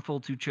harmful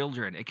to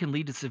children. It can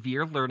lead to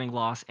severe learning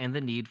loss, and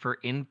the need for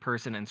in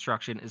person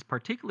instruction is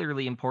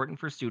particularly important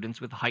for students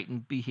with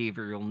heightened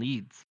behavioral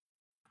needs,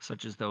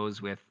 such as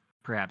those with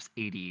perhaps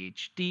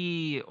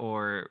ADHD,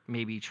 or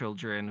maybe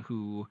children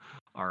who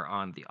are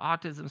on the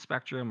autism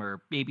spectrum,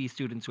 or maybe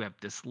students who have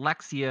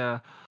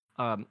dyslexia.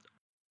 Um,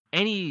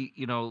 any,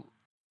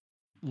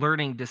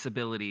 learning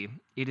disability,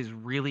 it is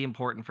really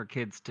important for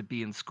kids to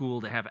be in school,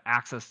 to have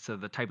access to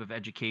the type of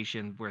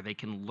education where they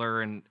can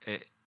learn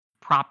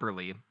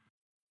properly,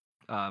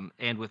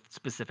 and with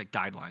specific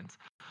guidelines.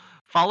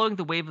 Following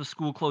the wave of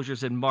school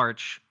closures in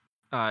March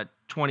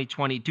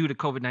 2020 due to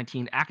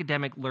COVID-19,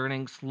 academic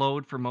learning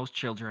slowed for most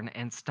children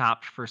and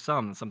stopped for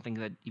some. Something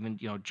that even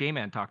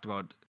J-Man talked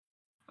about.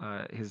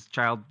 His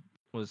child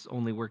was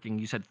only working,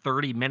 you said,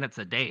 30 minutes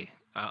a day,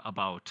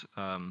 about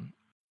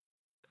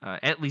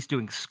at least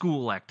doing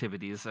school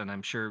activities. And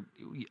I'm sure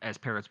as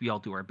parents, we all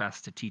do our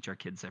best to teach our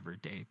kids every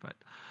day. But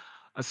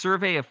A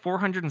survey of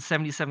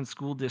 477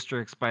 school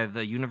districts by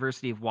the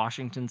University of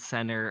Washington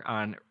Center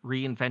on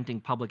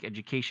Reinventing Public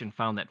Education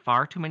found that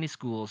far too many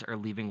schools are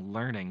leaving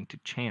learning to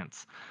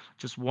chance.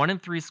 Just 1 in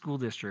 3 school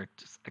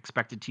districts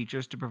expected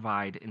teachers to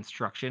provide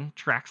instruction,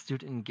 track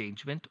student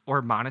engagement,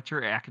 or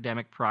monitor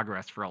academic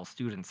progress for all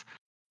students.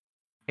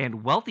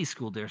 And wealthy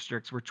school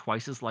districts were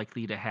twice as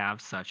likely to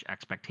have such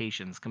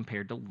expectations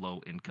compared to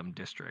low income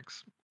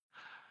districts.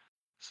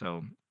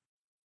 So,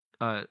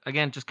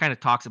 again, just kind of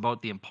talks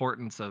about the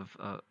importance of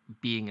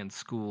being in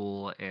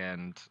school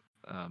and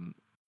um,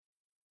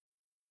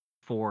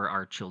 for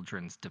our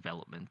children's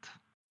development.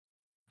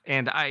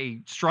 And I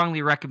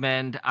strongly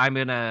recommend, I'm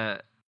going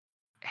to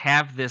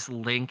have this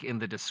link in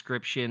the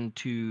description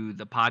to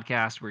the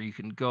podcast where you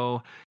can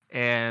go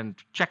and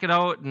check it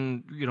out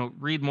and,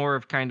 read more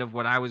of kind of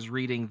what I was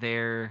reading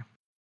there.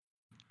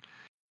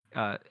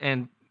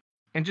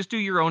 And just do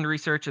your own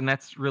research, and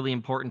that's really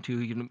important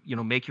to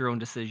make your own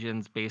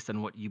decisions based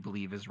on what you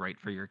believe is right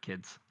for your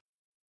kids.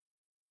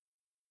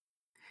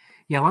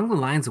 Yeah, along the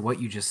lines of what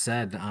you just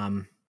said,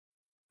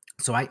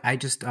 so I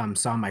just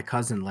saw my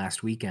cousin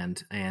last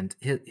weekend, and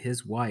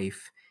his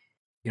wife.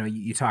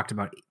 You talked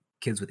about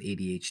kids with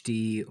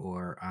ADHD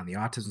or on the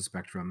autism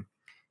spectrum.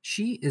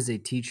 She is a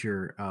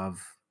uh,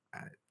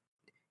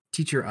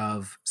 teacher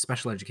of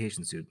special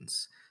education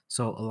students.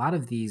 So a lot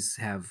of these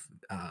have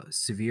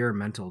severe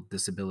mental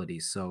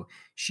disabilities. So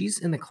she's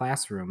in the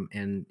classroom,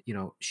 and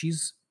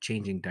she's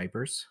changing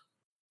diapers,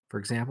 for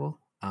example.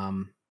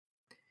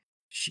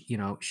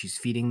 She's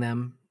feeding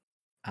them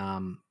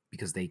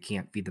because they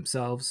can't feed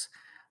themselves.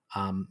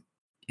 Um,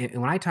 and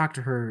when I talked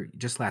to her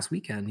just last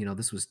weekend,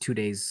 this was 2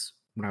 days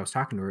when I was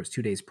talking to her, it was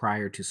 2 days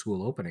prior to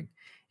school opening,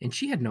 and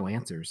she had no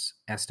answers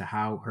as to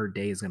how her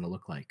day is going to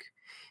look like.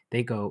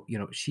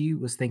 She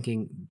was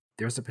thinking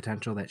there's a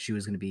potential that she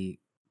was going to be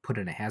put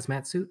in a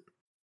hazmat suit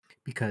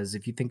because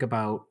if you think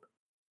about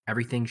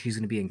everything she's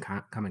going to be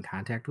come in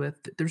contact with,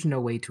 there's no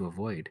way to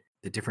avoid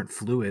the different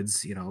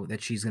fluids,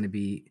 that she's going to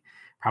be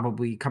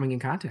probably coming in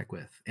contact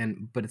with.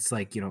 But it's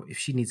like, if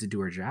she needs to do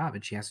her job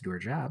and she has to do her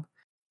job,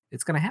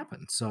 it's going to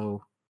happen.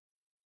 So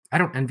I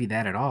don't envy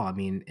that at all. I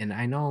mean, and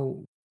I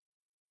know,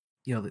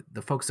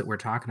 the folks that we're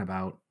talking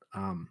about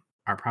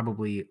are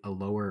probably a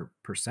lower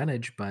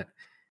percentage, but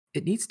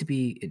it needs to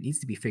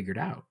be figured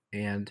out.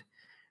 And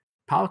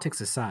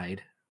politics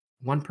aside,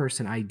 one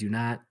person I do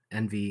not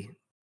envy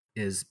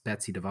is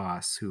Betsy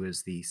DeVos, who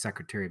is the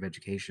Secretary of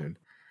Education.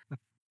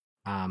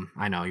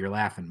 I know you're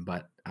laughing,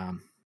 but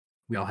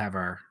we all have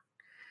our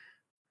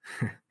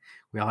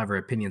we all have our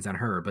opinions on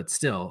her. But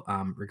still,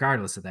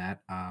 regardless of that,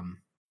 I,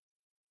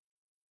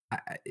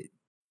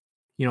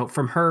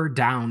 from her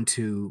down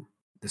to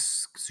the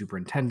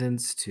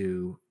superintendents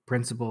to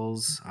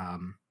principals,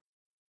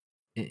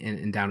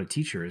 and down to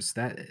teachers,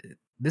 that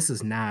this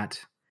is not.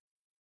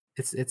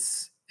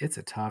 It's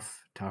a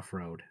tough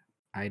road.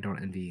 I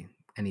don't envy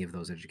any of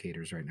those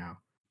educators right now.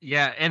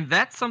 Yeah, and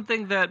that's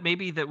something that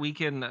maybe that we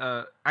can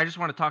I just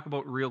want to talk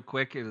about real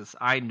quick is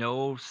I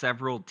know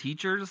several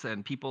teachers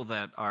and people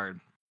that are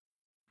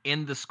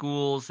in the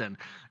schools and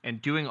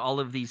doing all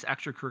of these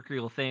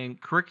extracurricular thing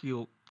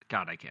curricular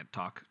God, I can't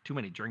talk. Too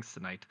many drinks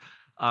tonight.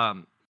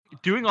 Um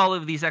Doing all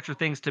of these extra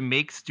things to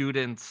make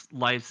students'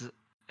 lives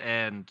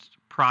and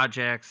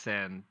projects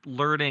and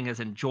learning as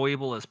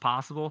enjoyable as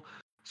possible.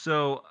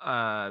 So,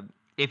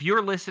 if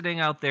you're listening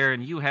out there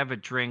and you have a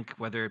drink,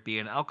 whether it be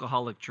an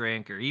alcoholic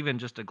drink or even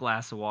just a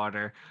glass of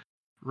water,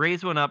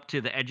 raise one up to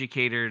the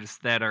educators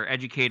that are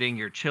educating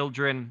your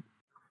children,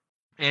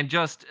 and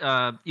just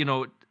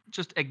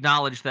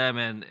acknowledge them,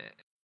 and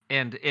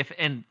if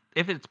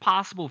it's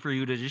possible for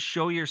you to just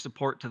show your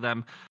support to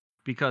them,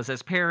 because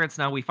as parents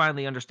now we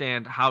finally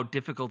understand how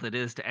difficult it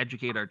is to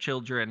educate our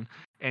children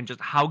and just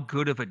how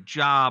good of a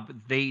job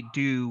they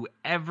do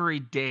every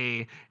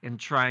day in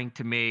trying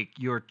to make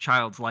your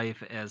child's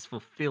life as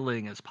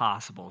fulfilling as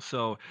possible.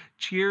 So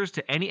cheers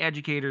to any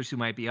educators who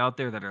might be out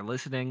there that are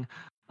listening.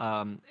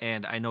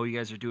 And I know you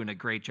guys are doing a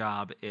great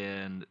job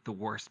in the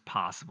worst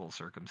possible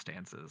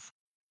circumstances.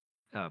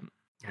 um,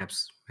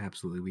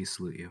 Absolutely, we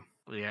salute you.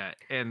 yeah,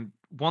 and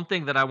one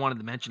thing that I wanted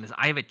to mention is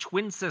I have a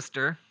twin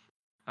sister.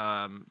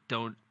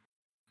 Don't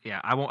Yeah,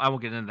 I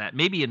won't get into that.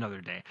 Maybe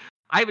another day.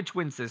 I have a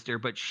twin sister,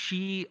 but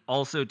she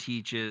also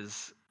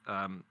teaches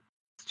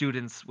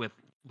students with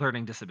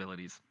learning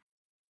disabilities.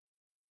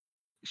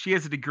 She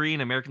has a degree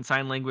in American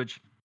Sign Language,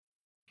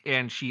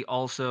 and she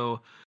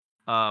also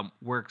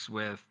works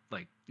with,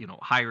 like,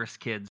 high risk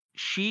kids.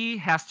 She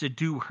has to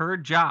do her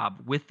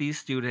job with these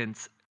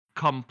students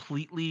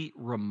completely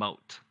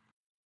remote,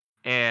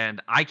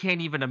 and I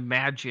can't even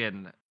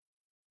imagine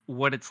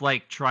what it's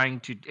like trying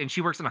to, and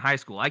she works in a high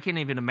school. I can't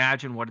even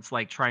imagine what it's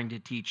like trying to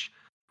teach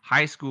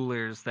high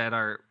schoolers that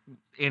are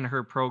in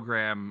her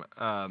program.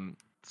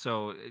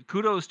 So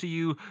kudos to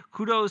you.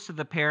 Kudos to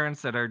the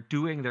parents that are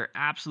doing their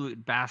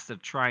absolute best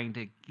of trying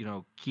to,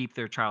 keep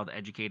their child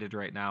educated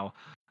right now,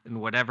 and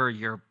whatever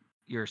your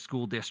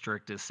school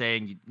district is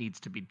saying needs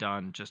to be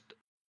done. Just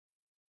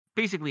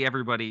basically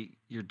everybody,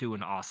 you're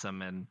doing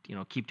awesome, and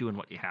keep doing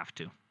what you have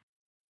to.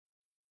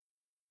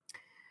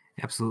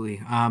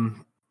 Absolutely.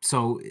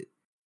 So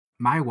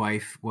my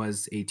wife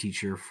was a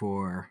teacher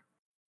for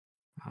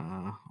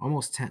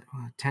almost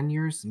 10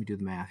 years. Let me do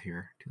the math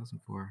here.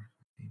 2004.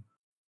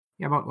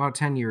 Yeah, about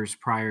 10 years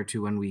prior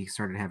to when we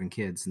started having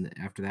kids. And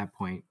after that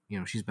point,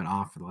 she's been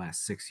off for the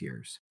last 6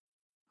 years.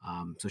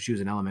 So she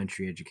was an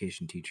elementary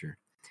education teacher.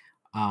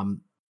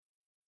 Um,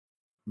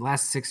 the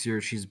last 6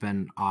 years, she's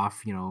been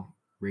off,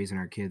 raising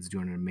our kids,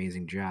 doing an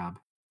amazing job.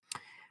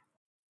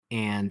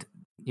 And,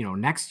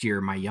 next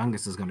year, my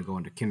youngest is going to go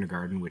into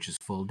kindergarten, which is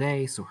full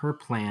day. So her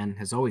plan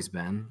has always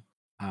been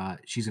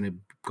she's going to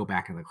go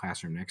back into the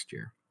classroom next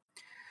year.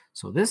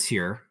 So this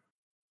year,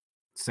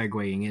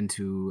 segueing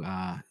into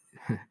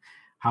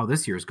how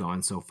this year's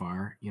going so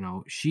far,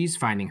 she's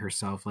finding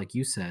herself, like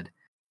you said,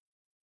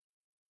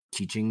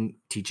 teaching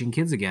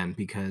kids again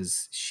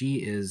because she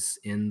is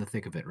in the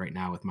thick of it right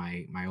now with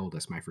my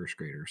oldest, my first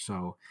grader.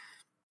 So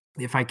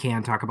if I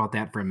can talk about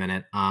that for a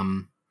minute,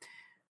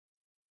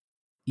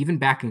 even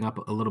backing up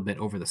a little bit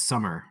over the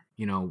summer,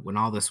 when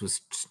all this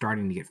was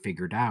starting to get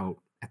figured out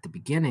at the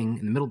beginning,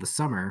 in the middle of the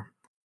summer,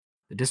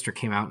 the district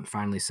came out and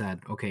finally said,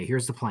 okay,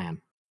 here's the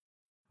plan.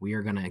 We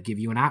are going to give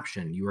you an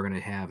option. You are going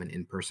to have an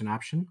in-person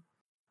option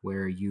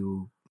where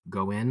you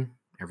go in,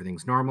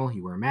 everything's normal,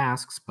 you wear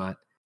masks, but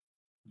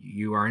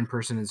you are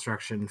in-person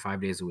instruction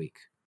 5 days a week.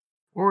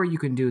 Or you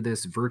can do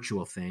this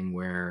virtual thing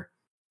where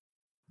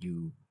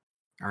you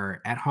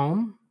are at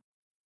home,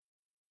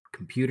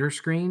 computer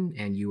screen,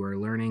 and you are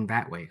learning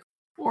that way.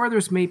 Or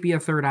there's maybe a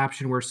third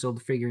option, we're still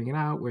figuring it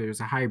out, where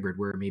there's a hybrid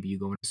where maybe you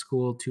go into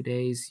school 2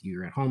 days,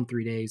 you're at home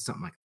 3 days,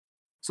 something like that.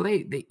 So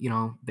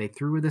they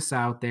threw this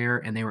out there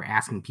and they were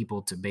asking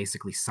people to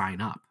basically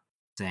sign up,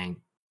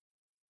 saying,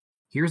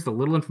 here's the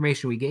little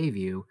information we gave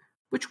you.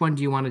 Which one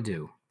do you want to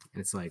do? And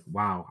it's like,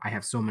 wow, I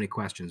have so many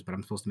questions, but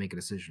I'm supposed to make a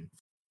decision.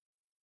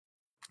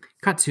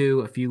 Cut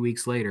to a few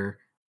weeks later,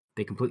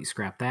 they completely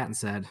scrapped that and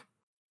said,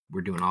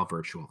 we're doing all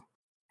virtual.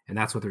 And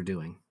that's what they're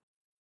doing.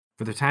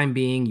 For the time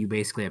being, you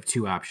basically have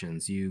two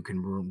options. You can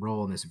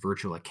enroll in this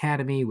virtual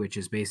academy, which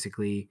is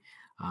basically,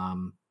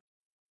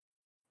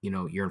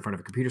 you're in front of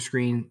a computer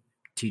screen,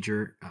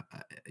 teacher,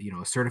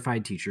 a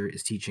certified teacher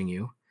is teaching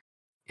you,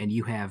 and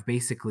you have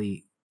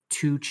basically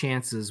two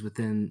chances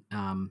within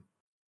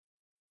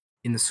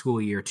in the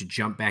school year to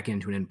jump back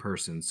into an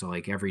in-person. So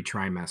like every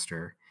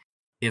trimester,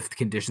 if the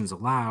conditions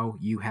allow,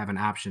 you have an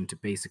option to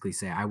basically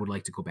say, I would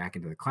like to go back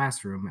into the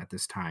classroom at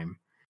this time.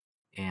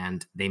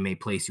 And they may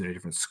place you in a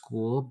different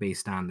school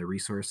based on the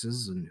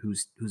resources and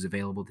who's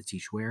available to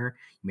teach where.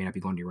 You may not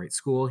be going to your right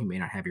school. You may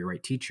not have your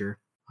right teacher.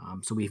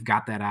 So we've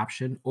got that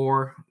option.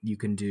 Or you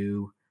can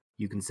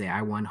say,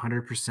 I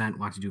 100%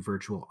 want to do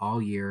virtual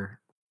all year.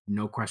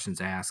 No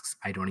questions asked.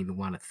 I don't even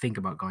want to think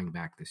about going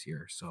back this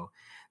year. So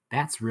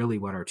that's really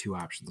what our two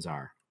options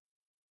are.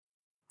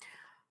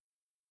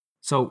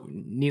 So,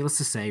 needless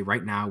to say,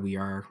 right now we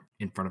are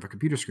in front of a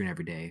computer screen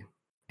every day.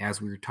 As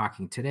we were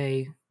talking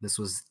today, this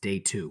was day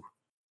 2.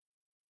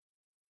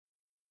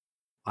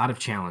 A lot of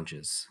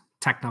challenges,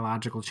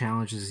 technological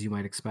challenges, as you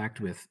might expect,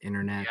 with Yeah.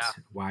 internet,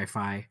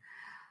 Wi-Fi.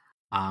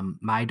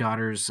 My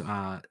daughter's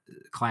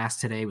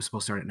class today was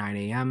supposed to start at 9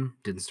 a.m.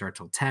 Didn't start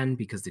till 10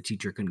 because the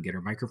teacher couldn't get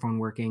her microphone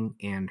working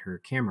and her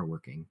camera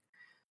working.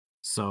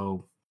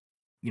 So,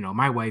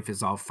 my wife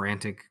is all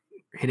frantic,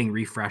 hitting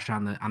refresh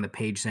on the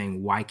page,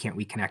 saying, "Why can't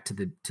we connect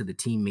to the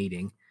team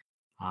meeting?"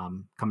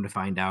 Come to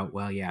find out,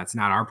 well, yeah, it's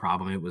not our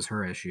problem. It was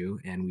her issue,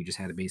 and we just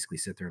had to basically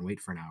sit there and wait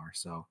for an hour.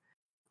 So,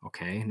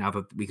 okay, now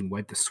that we can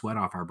wipe the sweat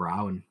off our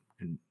brow and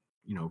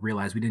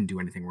realize we didn't do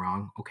anything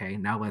wrong. Okay,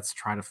 now let's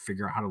try to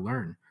figure out how to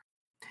learn.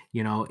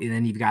 And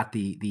then you've got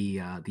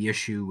the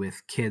issue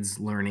with kids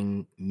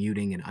learning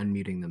muting and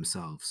unmuting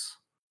themselves.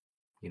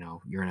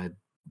 You're in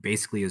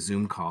basically a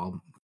Zoom call,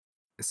 Yeah.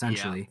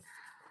 essentially.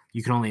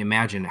 You can only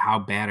imagine how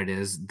bad it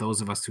is. Those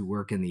of us who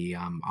work in the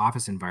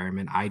office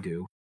environment, I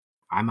do.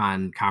 I'm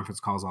on conference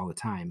calls all the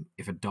time.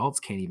 If adults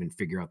can't even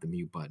figure out the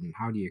mute button,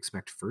 how do you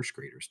expect first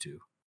graders to?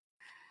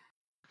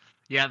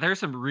 Yeah, there's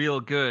some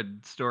real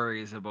good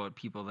stories about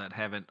people that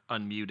haven't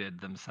unmuted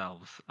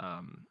themselves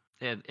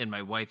in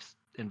my wife's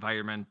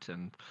environment.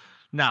 And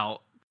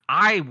now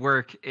I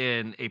work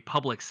in a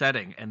public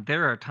setting, and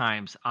there are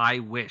times I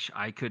wish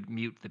I could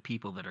mute the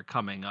people that are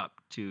coming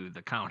up to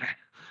the counter.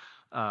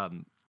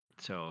 Um,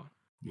 so,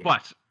 Yeah.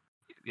 but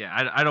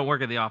yeah, I don't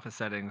work in the office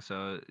setting,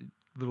 so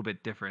a little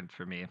bit different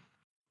for me.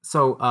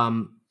 So,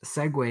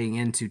 segueing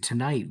into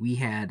tonight, we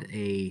had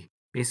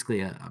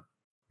basically a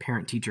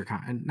parent teacher,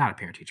 not a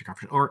parent teacher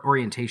conference, or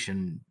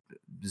orientation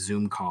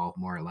Zoom call,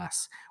 more or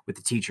less, with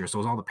the teacher. So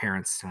it was all the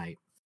parents tonight.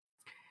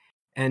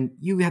 And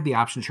you had the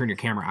option to turn your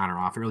camera on or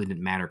off. It really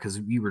didn't matter because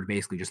you were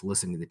basically just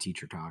listening to the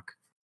teacher talk.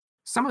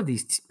 Some of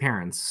these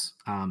parents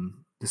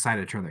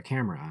decided to turn their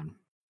camera on.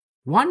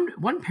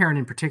 One parent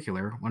in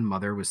particular, one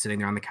mother was sitting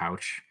there on the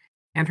couch,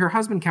 and her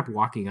husband kept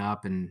walking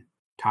up and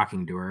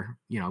talking to her.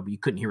 But you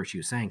couldn't hear what she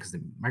was saying because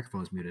the microphone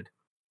was muted.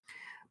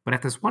 But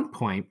at this one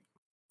point,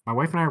 my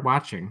wife and I are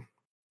watching.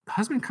 The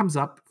husband comes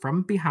up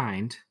from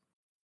behind,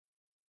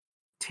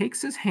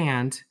 takes his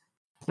hand,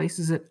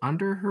 places it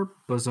under her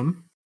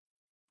bosom,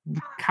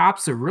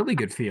 cops a really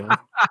good feel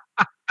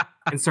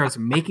and starts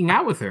making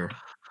out with her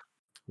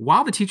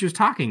while the teacher's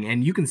talking,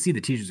 and you can see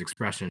the teacher's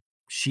expression.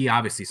 She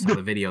obviously saw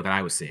the video that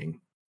I was seeing.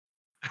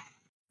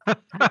 I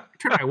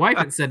turned to my wife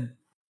and said,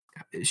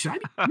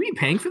 "Should I be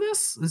paying for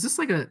this? Is this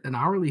like an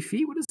hourly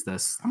fee? What is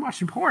this? I'm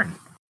watching porn."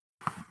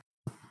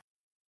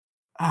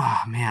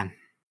 Oh man,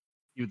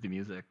 Cue the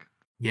music.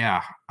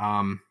 yeah.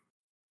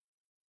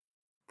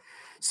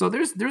 So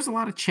there's a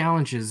lot of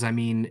challenges. I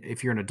mean,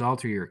 if you're an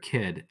adult or you're a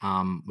kid,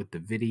 with the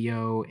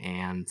video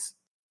and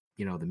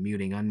the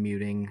muting,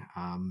 unmuting.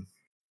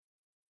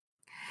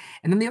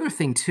 And then the other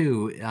thing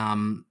too,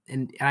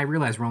 and I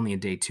realize we're only in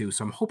day two,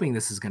 so I'm hoping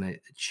this is going to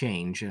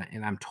change,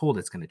 and I'm told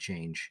it's going to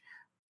change.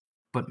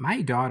 But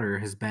my daughter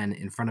has been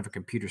in front of a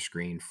computer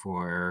screen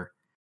for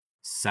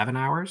 7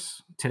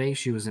 hours today.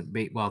 She was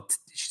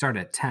she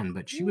started at 10,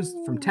 but she was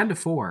from Ooh. 10 to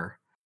 4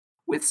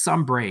 with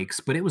some breaks,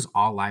 but it was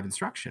all live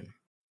instruction.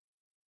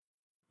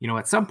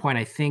 At some point,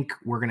 I think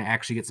we're going to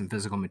actually get some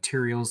physical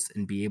materials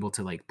and be able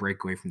to like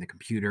break away from the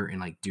computer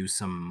and like do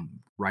some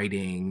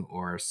writing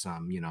or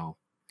some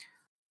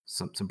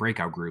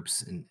breakout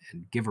groups and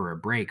give her a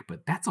break.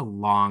 But that's a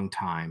long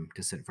time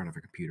to sit in front of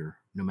a computer,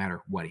 no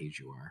matter what age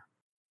you are.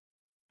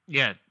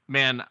 Yeah,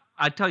 man,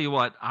 I tell you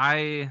what,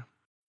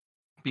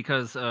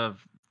 because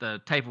of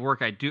the type of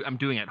work I'm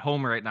doing at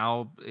home right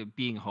now,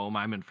 being home,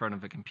 I'm in front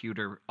of a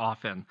computer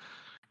often,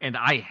 and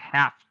I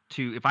have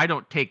to, if I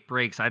don't take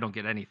breaks, I don't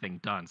get anything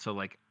done. So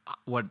like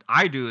what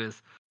I do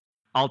is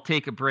I'll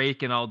take a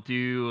break and I'll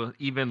do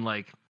even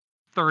like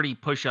 30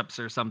 push-ups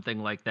or something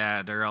like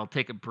that, or I'll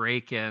take a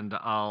break and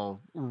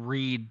I'll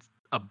read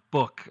a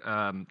book.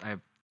 I have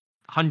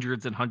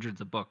hundreds and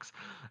hundreds of books,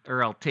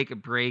 or I'll take a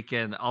break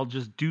and I'll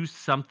just do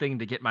something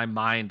to get my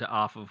mind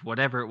off of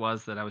whatever it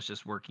was that I was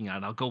just working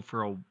on. I'll go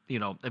for a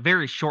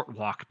very short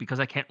walk because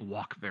I can't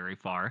walk very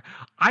far.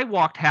 I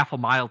walked half a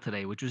mile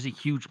today, which was a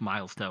huge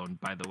milestone,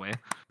 by the way.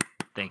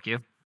 Thank you.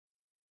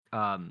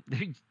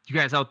 You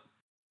guys out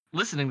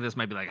listening to this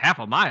might be like, half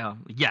a mile.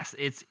 Yes,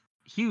 it's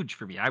huge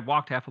for me. I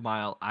walked half a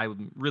mile.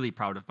 I'm really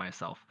proud of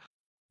myself.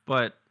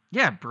 But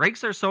yeah,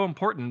 breaks are so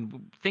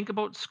important. Think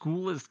about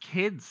school as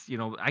kids.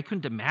 I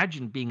couldn't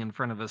imagine being in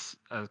front of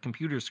a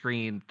computer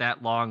screen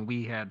that long.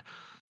 We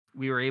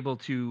were able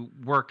to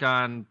work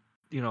on,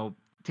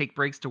 take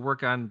breaks to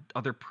work on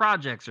other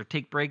projects or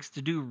take breaks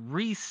to do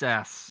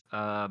recess,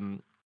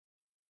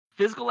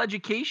 physical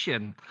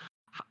education.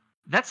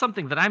 That's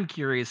something that I'm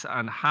curious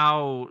on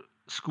how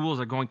schools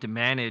are going to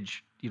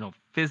manage,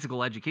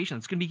 physical education.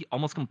 It's going to be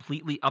almost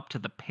completely up to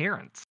the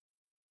parents.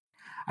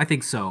 I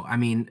think so. I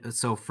mean,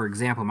 so for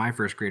example, my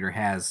first grader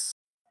has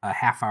a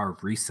half hour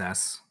of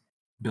recess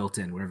built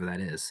in, whatever that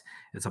is.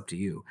 It's up to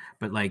you.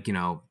 But like,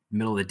 middle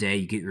of the day,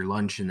 you get your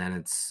lunch and then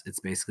it's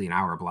basically an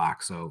hour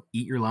block. So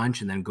eat your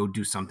lunch and then go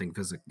do something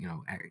physical,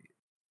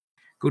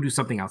 go do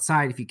something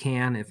outside if you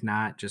can. If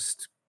not,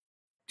 just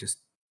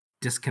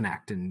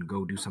disconnect and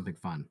go do something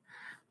fun.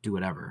 Do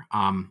whatever.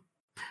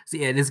 So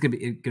yeah, it is gonna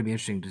be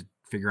interesting to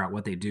figure out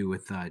what they do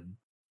with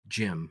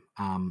gym.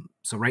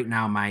 So right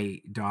now,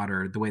 my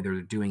daughter, the way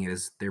they're doing it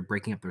is they're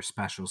breaking up their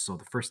specials. So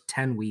the first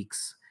 10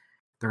 weeks,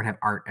 they're gonna have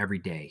art every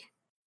day,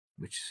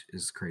 which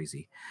is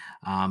crazy.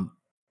 The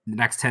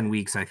next 10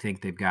 weeks, I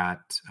think they've got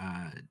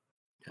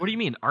What do you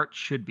mean art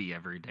should be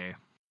every day?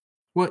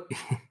 what,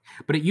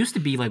 but it used to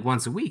be like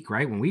once a week,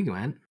 right? When we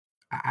went,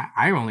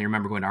 I only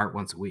remember going to art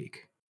once a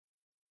week.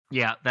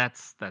 Yeah,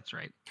 that's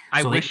right.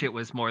 I So they wish it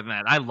was more than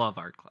that. I love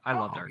I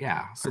loved Oh, art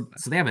yeah. art So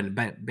class. they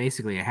have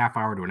basically a half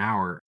hour to an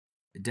hour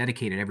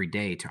dedicated every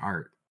day to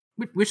art,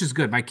 which is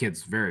good. My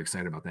kid's very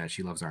excited about that.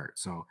 She loves art,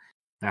 so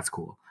that's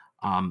cool.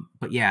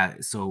 But yeah,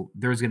 so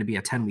there's going to be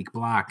a 10-week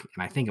block,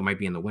 and I think it might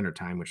be in the winter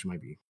time, which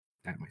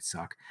that might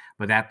suck.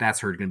 But that's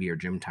her going to be her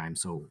gym time.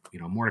 So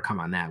more to come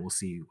on that. We'll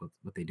see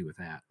what they do with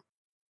that.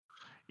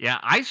 Yeah,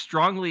 I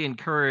strongly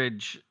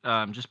encourage,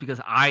 just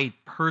because I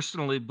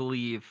personally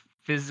believe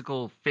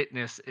physical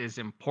fitness is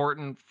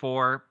important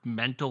for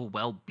mental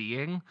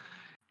well-being,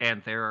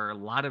 and there are a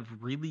lot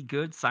of really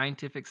good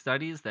scientific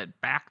studies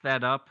that back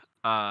that up.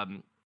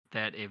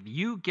 That if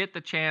you get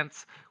the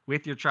chance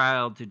with your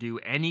child to do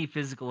any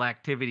physical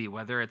activity,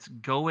 whether it's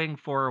going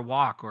for a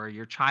walk or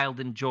your child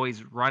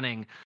enjoys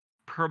running,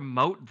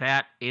 promote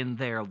that in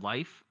their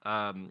life.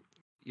 Whatever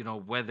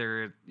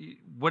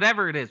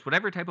it is,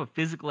 whatever type of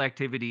physical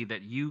activity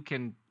that you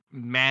can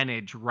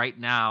manage right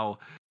now,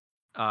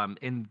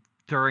 in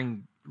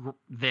during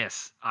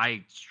this,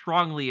 I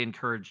strongly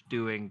encourage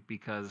doing,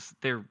 because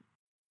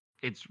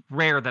it's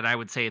rare that I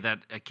would say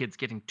that a kid's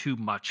getting too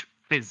much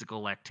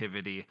physical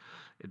activity.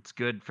 It's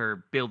good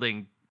for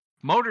building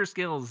motor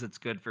skills, it's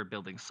good for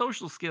building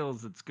social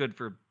skills, it's good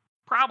for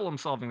problem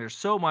solving. There's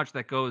so much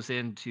that goes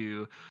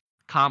into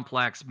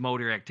complex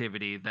motor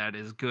activity that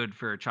is good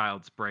for a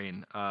child's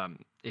brain.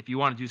 If you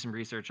want to do some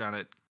research on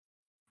it,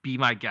 be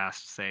my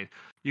guest. Say,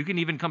 you can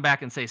even come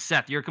back and say,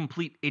 Seth, you're a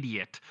complete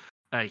idiot.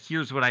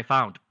 Here's what I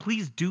found.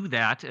 Please do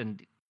that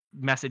and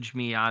message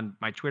me on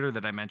my Twitter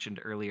that I mentioned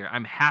earlier.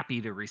 I'm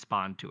happy to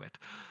respond to it.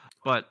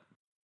 But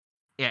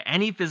Yeah,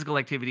 any physical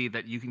activity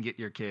that you can get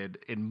your kid,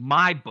 in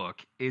my book,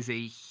 is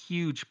a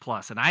huge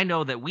plus. And I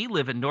know that we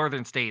live in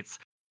northern states,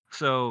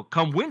 so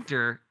come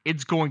winter,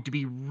 it's going to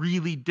be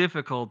really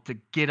difficult to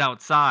get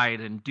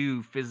outside and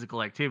do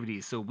physical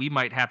activities. So we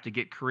might have to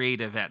get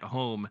creative at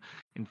home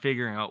in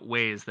figuring out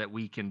ways that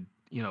we can,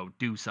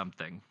 do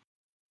something.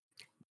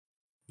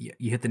 You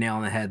hit the nail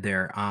on the head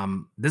there.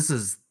 This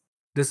is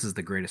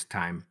the greatest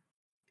time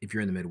if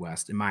you're in the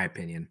Midwest, in my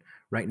opinion.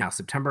 Right now,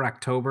 September,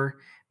 October,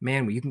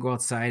 man, when you can go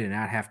outside and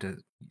not have to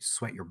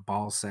sweat your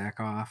ball sack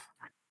off.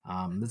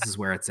 This is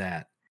where it's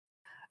at.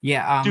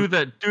 Yeah, Do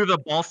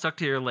the ball stuck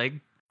to your leg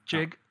oh,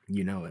 jig.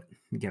 you know it.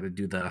 You got to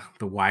do the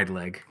wide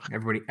leg. All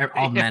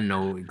Yeah, men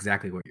know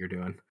exactly what you're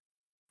doing.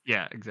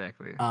 yeah,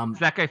 exactly. Is Um,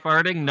 that guy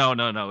farting? No,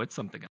 no, no. It's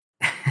something else.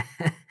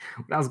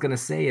 what I was gonna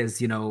say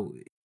is,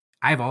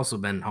 I've also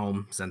been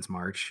home since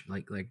March,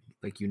 like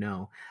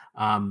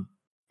um,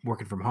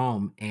 working from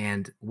home.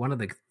 And one of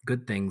the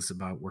good things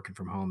about working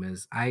from home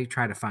is I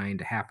try to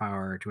find a half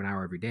hour to an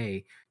hour every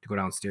day to go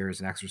downstairs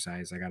and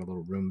exercise. I got a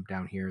little room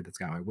down here that's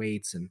got my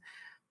weights, and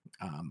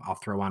I'll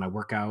throw on a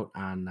workout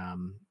on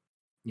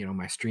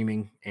my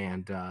streaming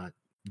and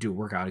do a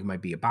workout. It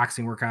might be a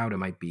boxing workout, it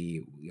might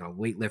be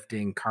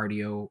weightlifting,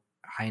 cardio,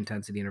 high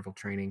intensity interval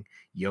training,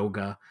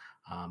 yoga.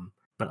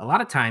 But a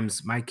lot of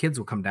times my kids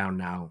will come down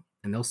now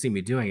and they'll see me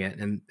doing it,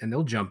 and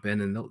they'll jump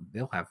in and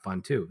they'll have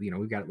fun too.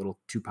 We've got little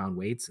 2 pound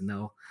weights, and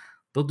they'll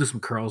do some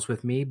curls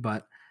with me,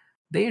 but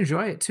they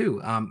enjoy it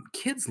too.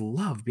 Kids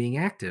love being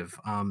active.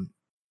 And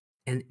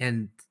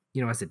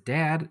as a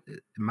dad,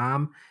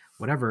 mom,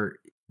 whatever,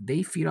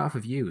 they feed off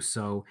of you.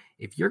 So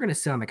if you're going to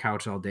sit on the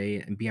couch all day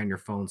and be on your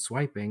phone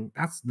swiping,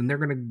 then they're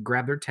going to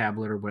grab their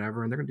tablet or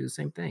whatever, and they're going to do the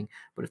same thing.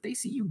 But if they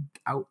see you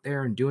out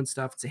there and doing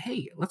stuff and say,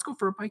 hey, let's go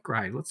for a bike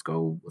ride, let's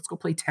go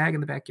play tag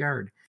in the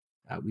backyard,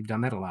 we've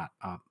done that a lot.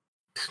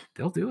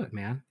 They'll do it,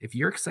 man. If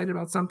you're excited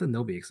about something,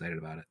 they'll be excited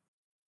about it.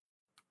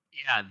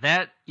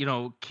 Yeah,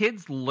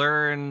 kids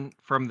learn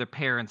from their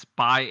parents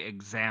by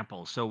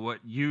example. So what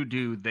you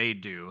do, they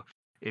do.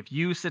 If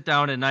you sit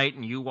down at night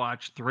and you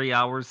watch 3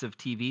 hours of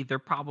TV, they're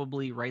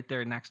probably right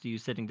there next to you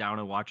sitting down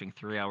and watching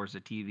 3 hours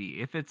of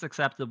TV. If it's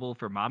acceptable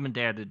for mom and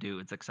dad to do,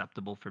 it's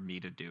acceptable for me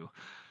to do.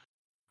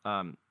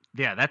 Um,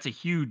 yeah, that's a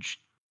huge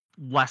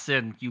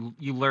lesson you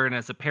learn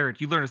as a parent.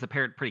 You learn as a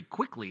parent pretty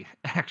quickly,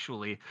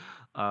 actually,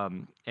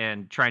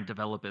 and try and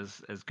develop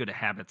as good a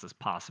habits as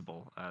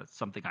possible.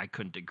 Something I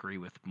couldn't agree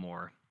with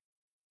more.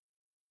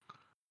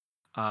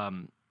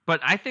 But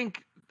I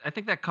think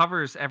that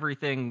covers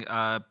everything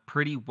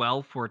pretty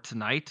well for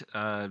tonight.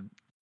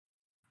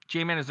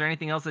 J-Man, is there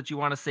anything else that you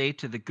want to say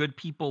to the good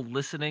people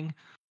listening?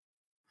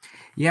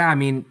 Yeah, I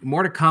mean,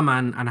 more to come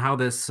on how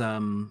this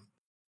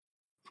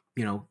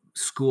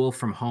school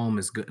from home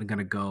is going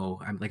to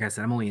go. Like I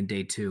said, I'm only in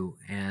day 2,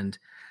 and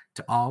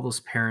to all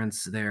those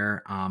parents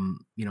there,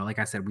 like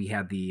I said, we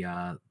had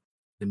the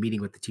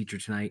meeting with the teacher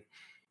tonight.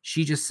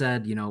 She just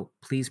said,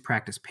 please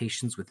practice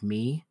patience with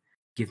me.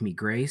 Give me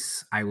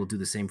grace. I will do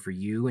the same for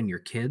you and your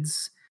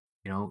kids.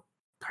 You know,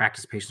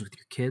 practice patience with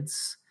your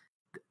kids.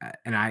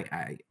 And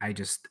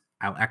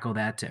I'll echo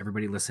that to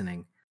everybody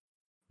listening.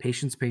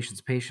 Patience, patience,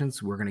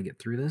 patience. We're going to get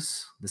through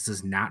this. This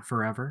is not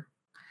forever.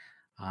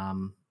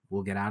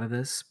 We'll get out of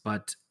this,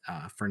 but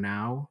for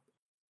now,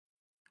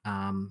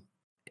 um,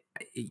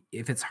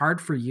 if it's hard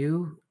for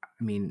you,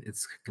 I mean,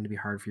 it's going to be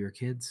hard for your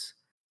kids.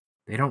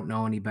 They don't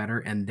know any better,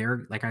 and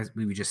they're like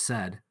we just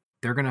said,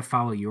 they're going to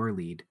follow your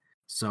lead.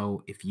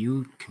 So if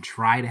you can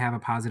try to have a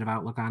positive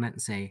outlook on it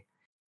and say,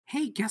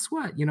 "Hey, guess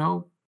what?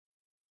 You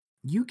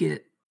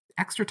get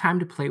extra time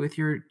to play with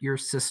your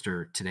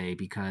sister today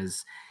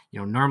because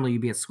normally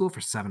you'd be at school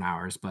for 7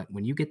 hours, but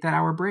when you get that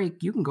hour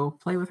break, you can go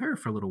play with her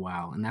for a little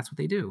while," and that's what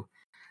they do.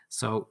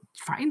 So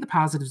find the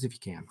positives if you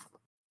can.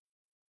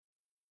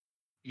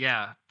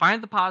 Yeah,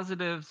 find the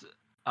positives.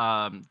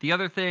 The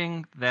other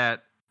thing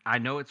that I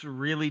know it's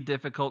really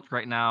difficult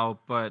right now,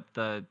 but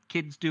the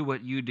kids do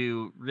what you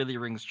do really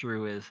rings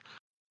true is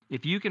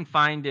if you can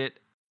find it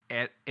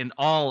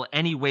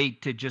any way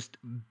to just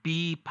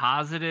be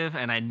positive,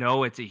 and I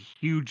know it's a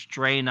huge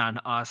drain on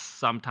us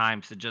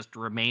sometimes to just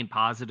remain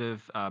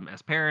positive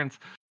as parents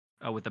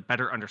with a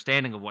better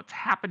understanding of what's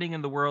happening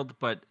in the world,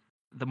 but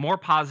the more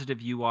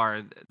positive you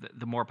are,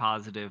 the more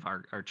positive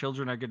our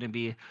children are going to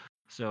be.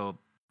 So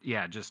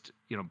yeah, just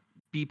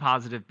be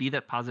positive, be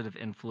that positive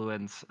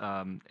influence,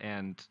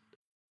 and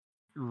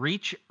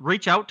reach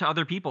out to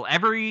other people.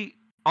 Every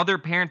other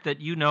parent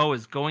that you know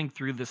is going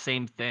through the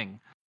same thing.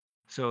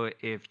 So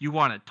if you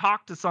want to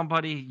talk to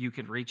somebody, you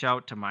can reach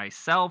out to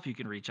myself. You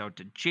can reach out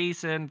to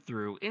Jason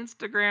through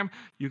Instagram.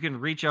 You can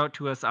reach out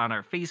to us on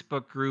our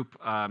Facebook group.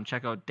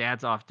 Check out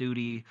Dad's Off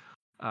Duty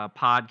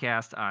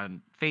podcast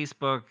on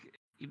Facebook.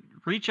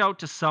 Reach out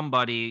to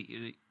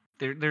somebody.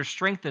 There's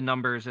strength in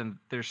numbers, and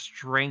there's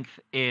strength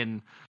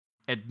in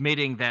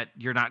admitting that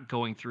you're not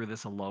going through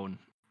this alone.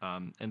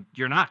 And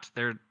you're not.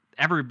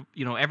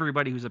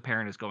 Everybody who's a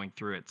parent is going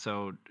through it.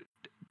 So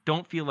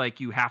don't feel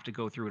like you have to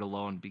go through it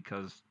alone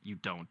because you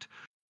don't.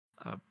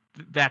 Uh,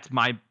 that's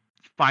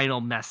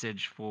final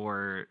message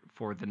for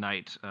the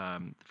night,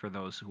 for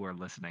those who are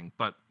listening.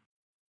 But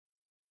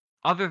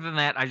other than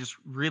that, I just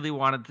really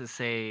wanted to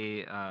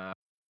say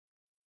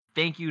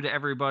thank you to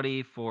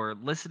everybody for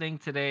listening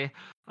today.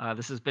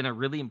 This has been a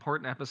really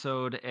important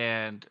episode,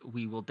 and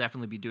we will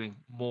definitely be doing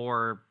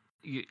more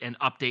an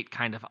update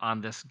kind of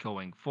on this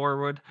going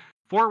forward.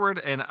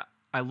 And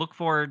I look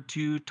forward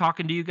to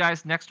talking to you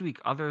guys next week.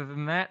 Other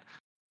than that,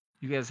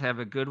 you guys have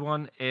a good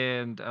one.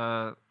 And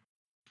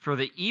for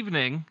the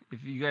evening,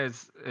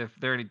 if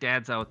there are any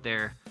dads out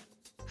there,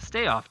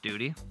 stay off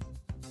duty.